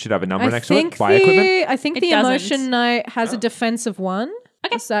equals like it should have a number I next to it think by equipment. I think It the doesn't. emotion night has a defense of 1.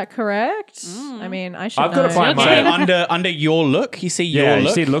 Okay. Is that correct? I mean, I should I've got to know. find So mine. under your look, you see your Yeah, you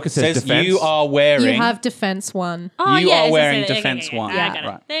look. see look, it says defense. you are wearing. You have defense 1. Oh, you yeah, are it's wearing okay, defense okay, one. Yeah, I got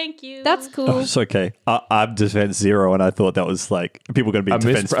Right. it. Thank you. That's cool. Oh, it's okay. I'm defense 0, and I thought that was like people going to be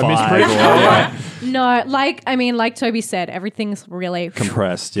defense 5. misprint. or- Yeah. No, like Toby said, everything's really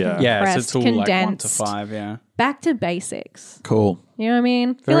Compressed, yeah. Yeah, so it's all like 1 to condensed. 5. Yeah. back to basics. Cool. You know what I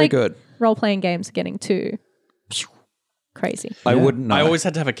mean? Feel Very like good. Role-playing games are getting too crazy. I wouldn't know. I always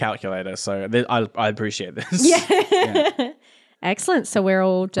had to have a calculator, so I appreciate this. Yeah. Excellent. So we're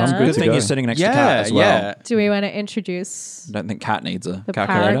all done. Good thing you're sitting next to Kat as well. Yeah. Do we want to introduce? I don't think Kat needs a The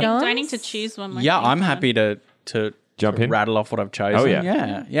calculator. Paragon? Do I need to choose one? Yeah, I'm happy to Jump in? rattle off what I've chosen. Oh,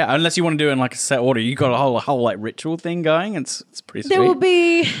 yeah. Yeah. Unless you want to do it in like a set order, you got a whole like ritual thing going. It's pretty sweet. There will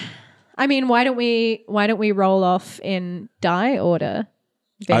be. I mean, why don't we roll off in die order?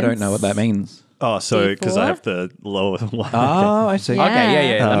 I don't know what that means. Oh, so because I D4? have the lower one. Oh, I see. Yeah.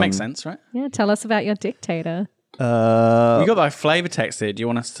 Okay, yeah. That makes Um, sense, right? Yeah, tell us about your dictator. You got like flavor text there. Do you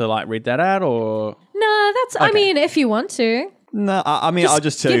want us to like read that out or? No, that's. I Okay. mean, if you want to. No, I mean, Just I'll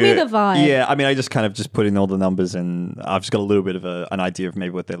just tell give you. me the vibe. Yeah, I mean, I just kind of just put in all the numbers, and I've just got a little bit of an idea of maybe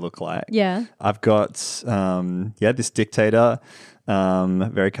what they look like. Yeah. I've got, this dictator,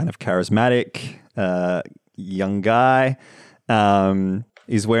 very kind of charismatic, young guy.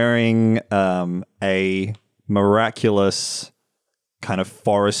 He's wearing a miraculous kind of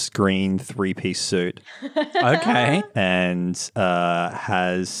forest green 3-piece suit. Okay. And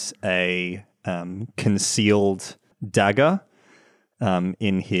has a concealed dagger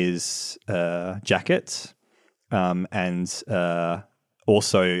in his jacket, and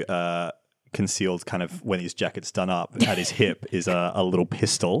also concealed kind of when his jacket's done up at his hip is a little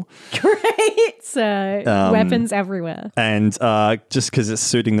pistol. Great. So weapons everywhere. And just because it's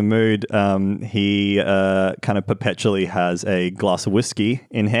suiting the mood, he kind of perpetually has a glass of whiskey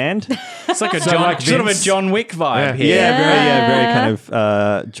in hand. It's like sort of a John Wick vibe here. Very kind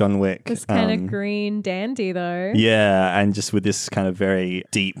of John Wick. This kind of green dandy, though. Yeah, and just with this kind of very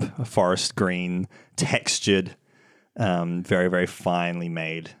deep forest green, textured, very, very finely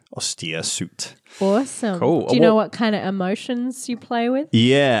made, austere suit. Awesome. Cool. Do you know what kind of emotions you play with?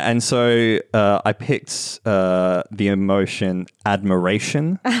 Yeah, and so I picked the emotion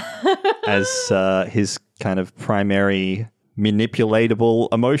admiration as his kind of primary manipulatable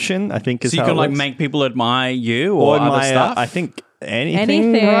emotion, I think is so you how can it like works. make people admire you or other admire, stuff? I think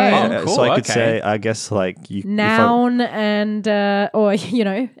anything. Right? Oh, cool. So I could say, I guess, like you Noun and or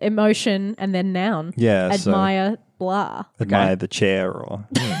emotion and then noun. Yeah, Admire blah. admire the chair or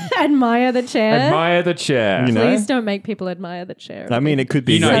Admire the chair. Admire the chair. You know? Please don't make people admire the chair. I mean, it could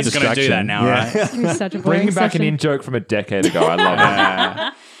be You know a he's gonna do that distraction. now, right? It's gonna be such a Bringing boring back session. an in-joke from a decade ago. I love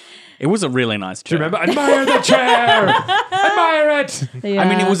it. It was a really nice Do you joke. remember? Admire the chair! Admire it! Yeah. I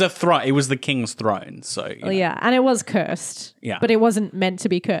mean, it was a throne. It was the king's throne. So you know. Yeah, and it was cursed. Yeah. But it wasn't meant to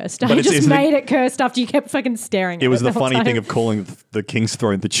be cursed. I it's- just it's made it cursed after you kept fucking staring at it. It was the whole funny time. thing of calling the king's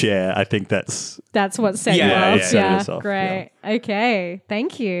throne the chair. I think that's That's what set Yeah, you yeah, off. yeah. Set us off, Great. Okay.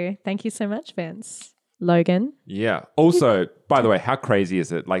 Thank you. Thank you so much, Vince. Logan. Yeah. Also, by the way, how crazy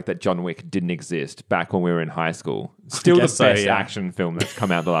is it like that John Wick didn't exist back when we were in high school? Still the guess best so, yeah. action film that's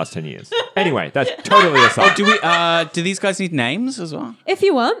come out the last 10 years. Anyway, that's totally aside. Do these guys need names as well? If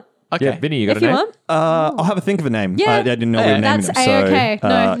you want. Okay. Yeah, Vinny, you got If a you name? want. I'll have a think of a name. Yeah. I didn't know we were naming That's them. So A-okay.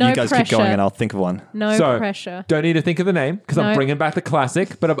 No you guys keep pressure. going and I'll think of one. No So, pressure. don't need to think of the name because No. I'm bringing back the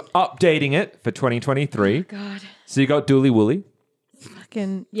classic, but I'm updating it for 2023. God. So you got Dooley Wooly.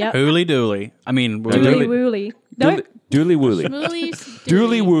 Fucking, yep. Hooly dooly. I mean, Dooley wooly. No. Dooley Wooly. Moolies,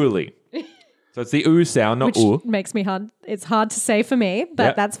 Dooley Wooly. So it's the ooh sound, not Which ooh. makes me hard. It's hard to say for me, but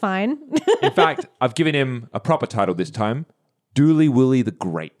Yep. that's fine. In fact, I've given him a proper title this time. Dooley Wooly the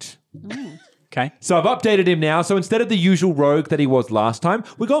Great. Okay. So I've updated him now. So instead of the usual rogue that he was last time,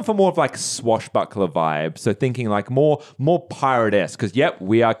 we're going for more of like swashbuckler vibe. So thinking like more pirate-esque. Because yep,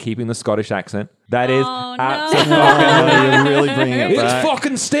 we are keeping the Scottish accent. That is absolutely You're really bringing it It's back.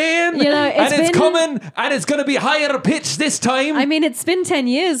 fucking Stan, You know, and it's been- coming, and it's going to be higher pitch this time. I mean, it's been 10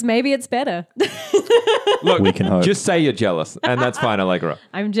 years. Maybe it's better. Look, We can hope. just say you're jealous, and that's fine, Allegra.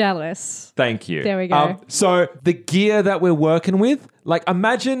 I'm jealous. Thank you. There we go. So the gear that we're working with, like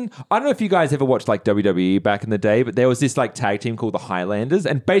imagine, I don't know if you guys ever watched like WWE back in the day, but there was this like tag team called the Highlanders,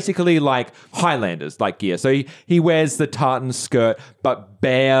 and basically like Highlanders like gear. So he wears the tartan skirt, but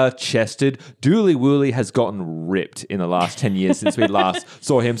bare chested. Dooley Wooly has gotten ripped in the last 10 years since we last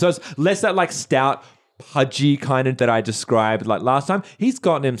saw him. So it's less that like stout, pudgy kind of that I described like last time. He's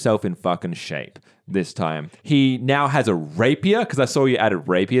gotten himself in fucking shape this time. He now has a rapier because I saw you added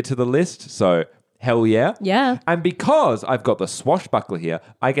rapier to the list. So hell yeah. Yeah. And because I've got the swashbuckler here,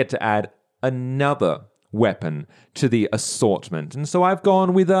 I get to add another weapon to the assortment. And so I've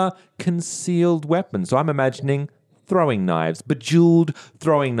gone with a concealed weapon. So I'm imagining throwing knives, bejeweled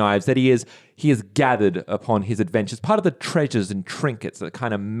throwing knives that he has gathered upon his adventures, part of the treasures and trinkets that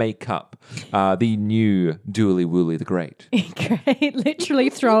kind of make up the new Dooley Wooly the Great. Great. Literally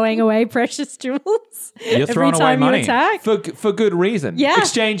throwing away precious jewels. You're every throwing away time money. you attack. For good reason. Yeah.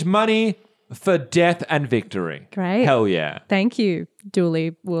 Exchange money for death and victory. Great. Hell yeah. Thank you,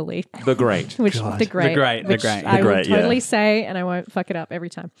 Dooley Wooly. The Great. Which the great. great, the which great. I The will great, yeah. totally say, and I won't fuck it up every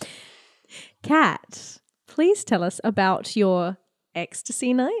time. Kat, please tell us about your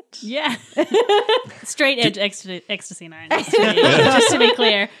ecstasy night. Yeah. Straight edge ecstasy night. Just to be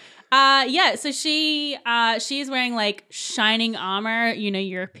clear. So she is wearing like shining armor, you know,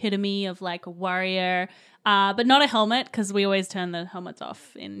 your epitome of like a warrior, but not a helmet because we always turn the helmets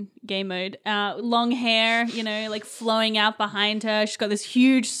off in game mode. Long hair, you know, like flowing out behind her. She's got this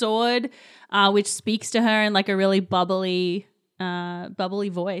huge sword, which speaks to her in like a really bubbly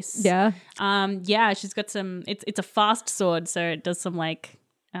voice. Yeah. She's got some, it's a fast sword, so it does some like,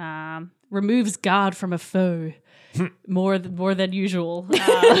 removes guard from a foe more than usual.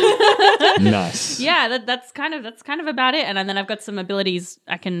 Nice. Yeah, that's kind of about it. And then I've got some abilities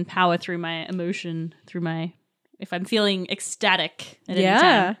I can power through my emotion, if I'm feeling ecstatic at any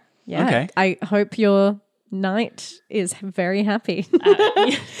time. Yeah. Okay. I hope your knight is very happy.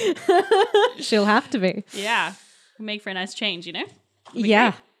 She'll have to be. Yeah. Make for a nice change, you know?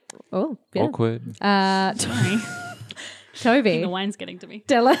 Yeah. Oh, yeah. Awkward. Sorry. Toby, The wine's getting to me.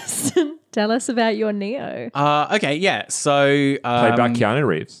 tell us about your Neo. Okay, yeah. So Played by Keanu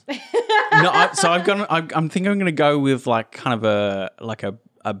Reeves. I'm thinking I'm gonna go with like kind of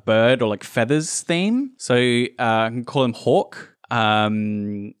a bird or like feathers theme. So I can call him Hawk.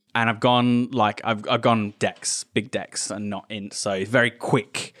 And I've gone decks, big decks, and not int. So very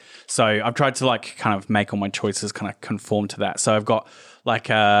quick. So I've tried to like kind of make all my choices kind of conform to that. So I've got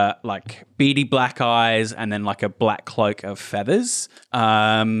like beady black eyes and then like a black cloak of feathers.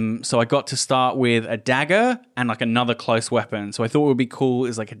 So I got to start with a dagger and like another close weapon. So I thought what would be cool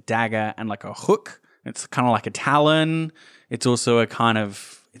is like a dagger and like a hook. It's kind of like a talon. It's also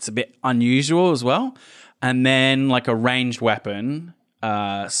it's a bit unusual as well. And then like a ranged weapon.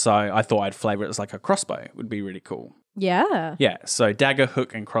 So I thought I'd flavor it as like a crossbow. It would be really cool. Yeah. Yeah. So dagger,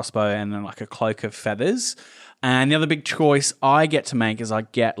 hook, and crossbow, and then like a cloak of feathers. And the other big choice I get to make is I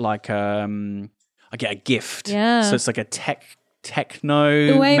get like I get a gift. Yeah. So it's like a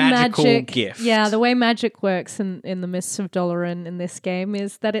techno magical gift. Yeah, the way magic works in the Mists of Doloran in this game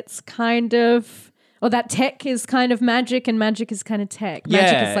is that it's kind of, or that tech is kind of magic and magic is kind of tech.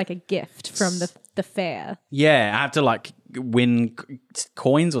 Magic is like a gift from the fair. Yeah, I have to like win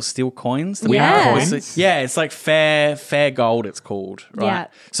coins or steal coins. Yes. Yeah, it's like fair gold it's called, right? Yeah.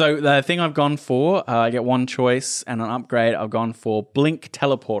 So the thing I've gone for, I get one choice, and an upgrade I've gone for Blink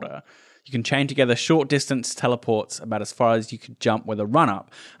Teleporter. You can chain together short distance teleports about as far as you could jump with a run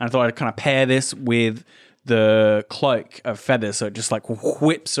up. And I thought I'd kind of pair this with the cloak of feathers, so it just like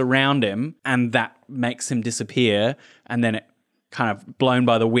whips around him and that makes him disappear, and then it kind of blown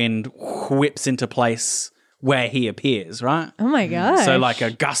by the wind whips into place where he appears, right? Oh my gosh. So like a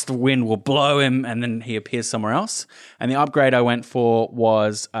gust of wind will blow him and then he appears somewhere else. And the upgrade I went for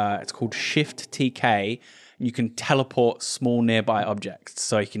was, it's called Shift TK. And you can teleport small nearby objects.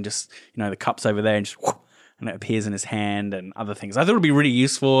 So you can just, the cup's over there and just, and it appears in his hand and other things. I thought it'd be really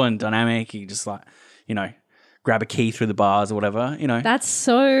useful and dynamic. You just like, grab a key through the bars or whatever, That's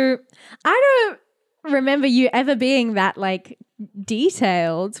so, I don't remember you ever being that like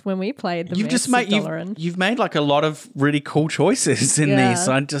detailed when we played the Mists of Doloran. You've made like a lot of really cool choices in these.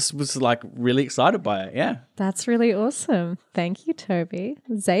 I just was like really excited by it. Yeah. That's really awesome. Thank you, Toby.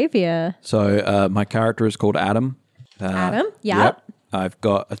 Xavier. So my character is called Adam. Adam? Yep. I've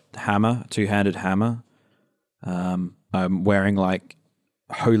got a hammer, a two-handed hammer. I'm wearing like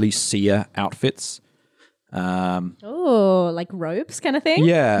holy seer outfits. Oh, like robes kind of thing?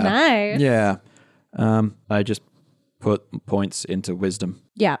 Yeah. Nice. Yeah. I just put points into wisdom.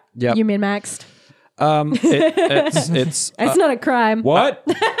 Yeah. Yep. You min-maxed. It's It's not a crime. What?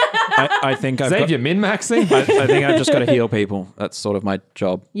 I think I've Xavier min-maxing? I think I've just got to heal people. That's sort of my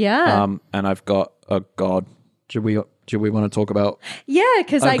job. Yeah. And I've got a god. Do we want to talk about? Yeah,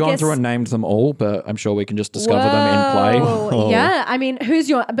 because I've gone through and named them all, but I'm sure we can just discover them in play. Yeah, I mean,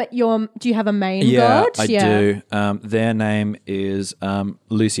 do you have a main yeah, god? I do. Their name is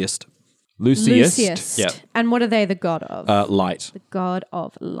Lucius. Lucius. Yeah. And what are they the god of? Light. The god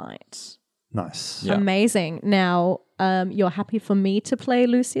of light. Nice. Yeah. Amazing. Now, you're happy for me to play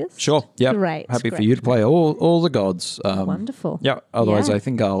Lucius? Sure. Yeah. Great. Happy for you to play all the gods. Wonderful. Yeah. Otherwise, Yeah. I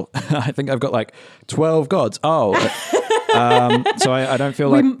think I've got like 12 gods. Oh. So I don't feel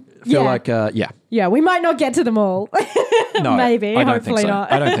like. Yeah, we might not get to them all. No, Maybe. I don't Hopefully think so.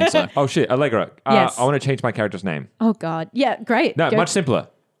 not. I don't think so. Oh shit, Allegra. Yes. I want to change my character's name. Oh God. Yeah. Great. No, Go. much simpler.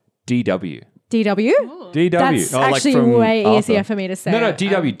 DW. DW. DW. That's like actually from way Arthur. easier for me to say. No,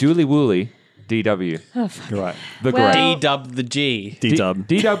 DW. Dooley Wooley. DW. Oh, fuck. You're right. The Well- Great. D-dub the G. D-dub.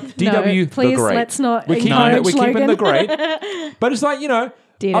 DW. please, the Great. let's not We're keeping encourage the Logan. Great. But it's like,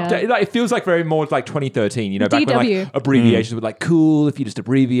 update. Like, it feels like very more like 2013, back when DW. like abbreviations were like cool if you just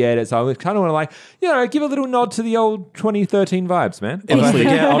abbreviate it. So I kind of want to give a little nod to the old 2013 vibes, man. If I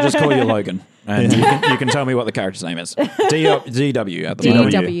forget, I'll just call you Logan. And you can tell me what the character's name is. DW at the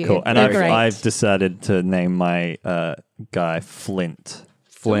moment. DW. Cool. And The Great. I've decided to name my guy Flint.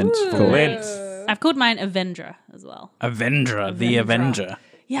 Flint. Cool. I've called mine Avendra as well. Avendra, the Avenger.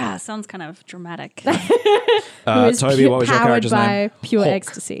 Yeah, sounds kind of dramatic. Who is Toby, what was your powered character's by name? pure Hawk.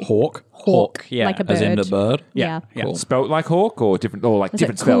 ecstasy. Hawk. Yeah. Like a bird. As in the bird? Yeah. Cool. Spelt like hawk or different, or like Is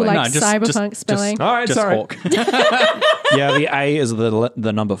different it cool, spelling? like cyberpunk spelling? All right, Just sorry. Hawk. Yeah, the A is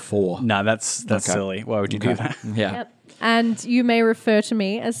the number 4. No, that's Okay. silly. Why would you do that? Yeah. Yep. And you may refer to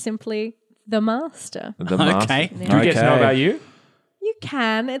me as simply the master. The master. Okay. Do we get to know Okay. about you? You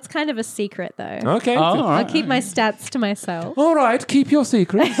can. It's kind of a secret, though. Okay. Oh, all I'll right. keep my stats to myself. All right, keep your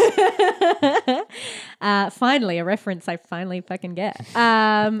secrets. Finally, a reference I finally fucking get.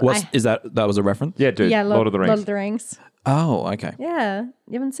 Is that was a reference? Yeah, dude. Yeah, Lord of the Rings. Lord of the Rings. Oh, okay. Yeah.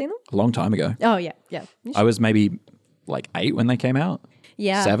 You haven't seen them? A long time ago. Oh, yeah. Yeah. You I was maybe like 8 when they came out.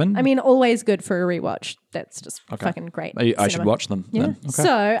 Yeah. 7? I mean, always good for a rewatch. That's just fucking great. I should cinema. watch them Yeah. then. Okay.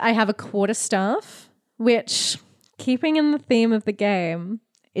 So I have a quarterstaff, which, keeping in the theme of the game,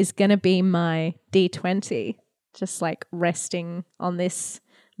 is going to be my D20. Just like resting on this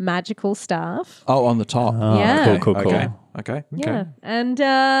magical staff. Oh, on the top. Yeah. Cool. Okay. Yeah. And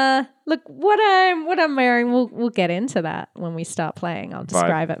look, what I'm wearing, we'll get into that when we start playing. I'll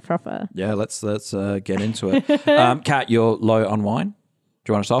describe it proper. Yeah, let's get into it. Kat, you're low on wine.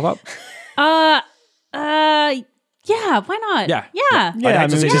 Do you want to start up? Yeah, why not? Yeah. Yeah. I'd hate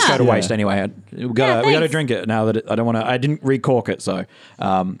to see this go to Yeah. waste anyway. We gotta thanks. drink it now that I don't want to. I didn't recork it, so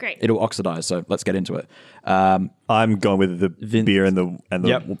Great. it'll oxidize. So let's get into it. I'm going with the beer and the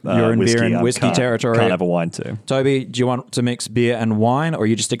Yep. You're in whiskey. beer and I whiskey can't- territory. Can't have a wine too. Toby, do you want to mix beer and wine, or are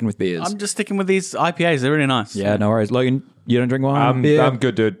you just sticking with beers? I'm just sticking with these IPAs. They're really nice. Yeah, no worries. Logan, you don't drink wine? beer? I'm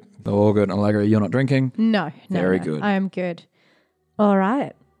good, dude. Oh, good. Allegra, you're not drinking? No. Very good. I am good. All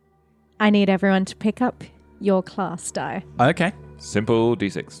right. I need everyone to pick up your class die. Okay. Simple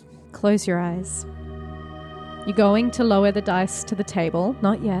D6. Close your eyes. You're going to lower the dice to the table,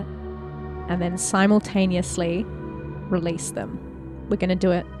 not yet, and then simultaneously release them. We're going to do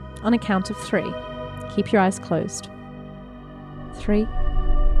it on a count of 3. Keep your eyes closed. 3,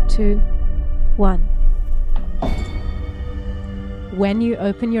 2, 1. When you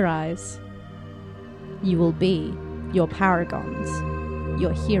open your eyes, you will be your paragons,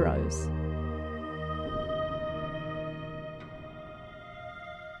 your heroes.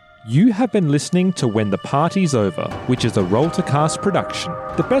 You have been listening to When the Party's Over, which is a Roll to Cast production.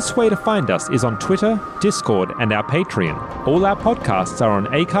 The best way to find us is on Twitter, Discord, and our Patreon. All our podcasts are on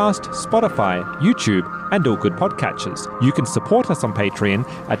Acast, Spotify, YouTube, and all good podcatchers. You can support us on Patreon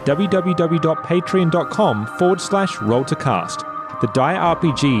at www.patreon.com/rolltocast. The Die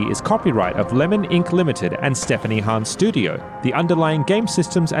RPG is copyright of Lemon Inc. Limited and Stephanie Hahn Studio. The underlying game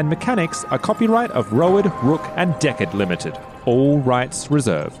systems and mechanics are copyright of Rowan, Rook, and Deckard Limited. All rights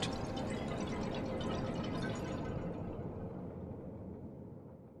reserved.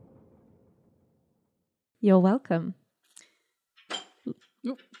 You're welcome.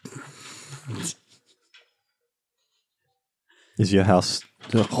 Is your house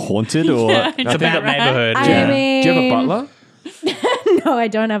haunted or? Yeah, It's a bad neighborhood. I mean, Do you have a butler? no, I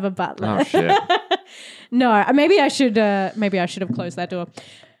don't have a butler. Oh shit. No, maybe I should have closed that door.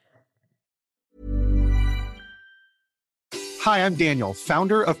 Hi, I'm Daniel,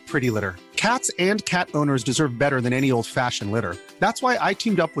 founder of Pretty Litter. Cats and cat owners deserve better than any old-fashioned litter. That's why I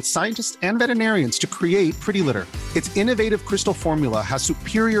teamed up with scientists and veterinarians to create Pretty Litter. Its innovative crystal formula has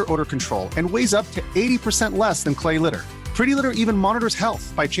superior odor control and weighs up to 80% less than clay litter. Pretty Litter even monitors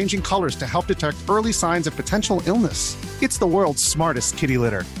health by changing colors to help detect early signs of potential illness. It's the world's smartest kitty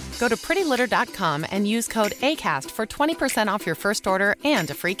litter. Go to prettylitter.com and use code ACAST for 20% off your first order and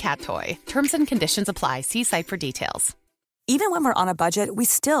a free cat toy. Terms and conditions apply. See site for details. Even when we're on a budget, we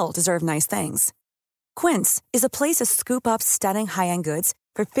still deserve nice things. Quince is a place to scoop up stunning high-end goods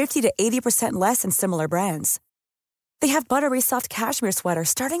for 50 to 80% less than similar brands. They have buttery soft cashmere sweaters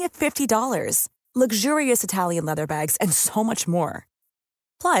starting at $50, luxurious Italian leather bags, and so much more.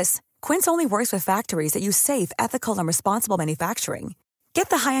 Plus, Quince only works with factories that use safe, ethical, and responsible manufacturing. Get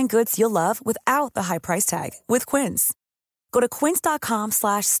the high-end goods you'll love without the high price tag with Quince. Go to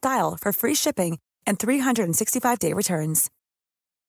quince.com/style for free shipping and 365-day returns.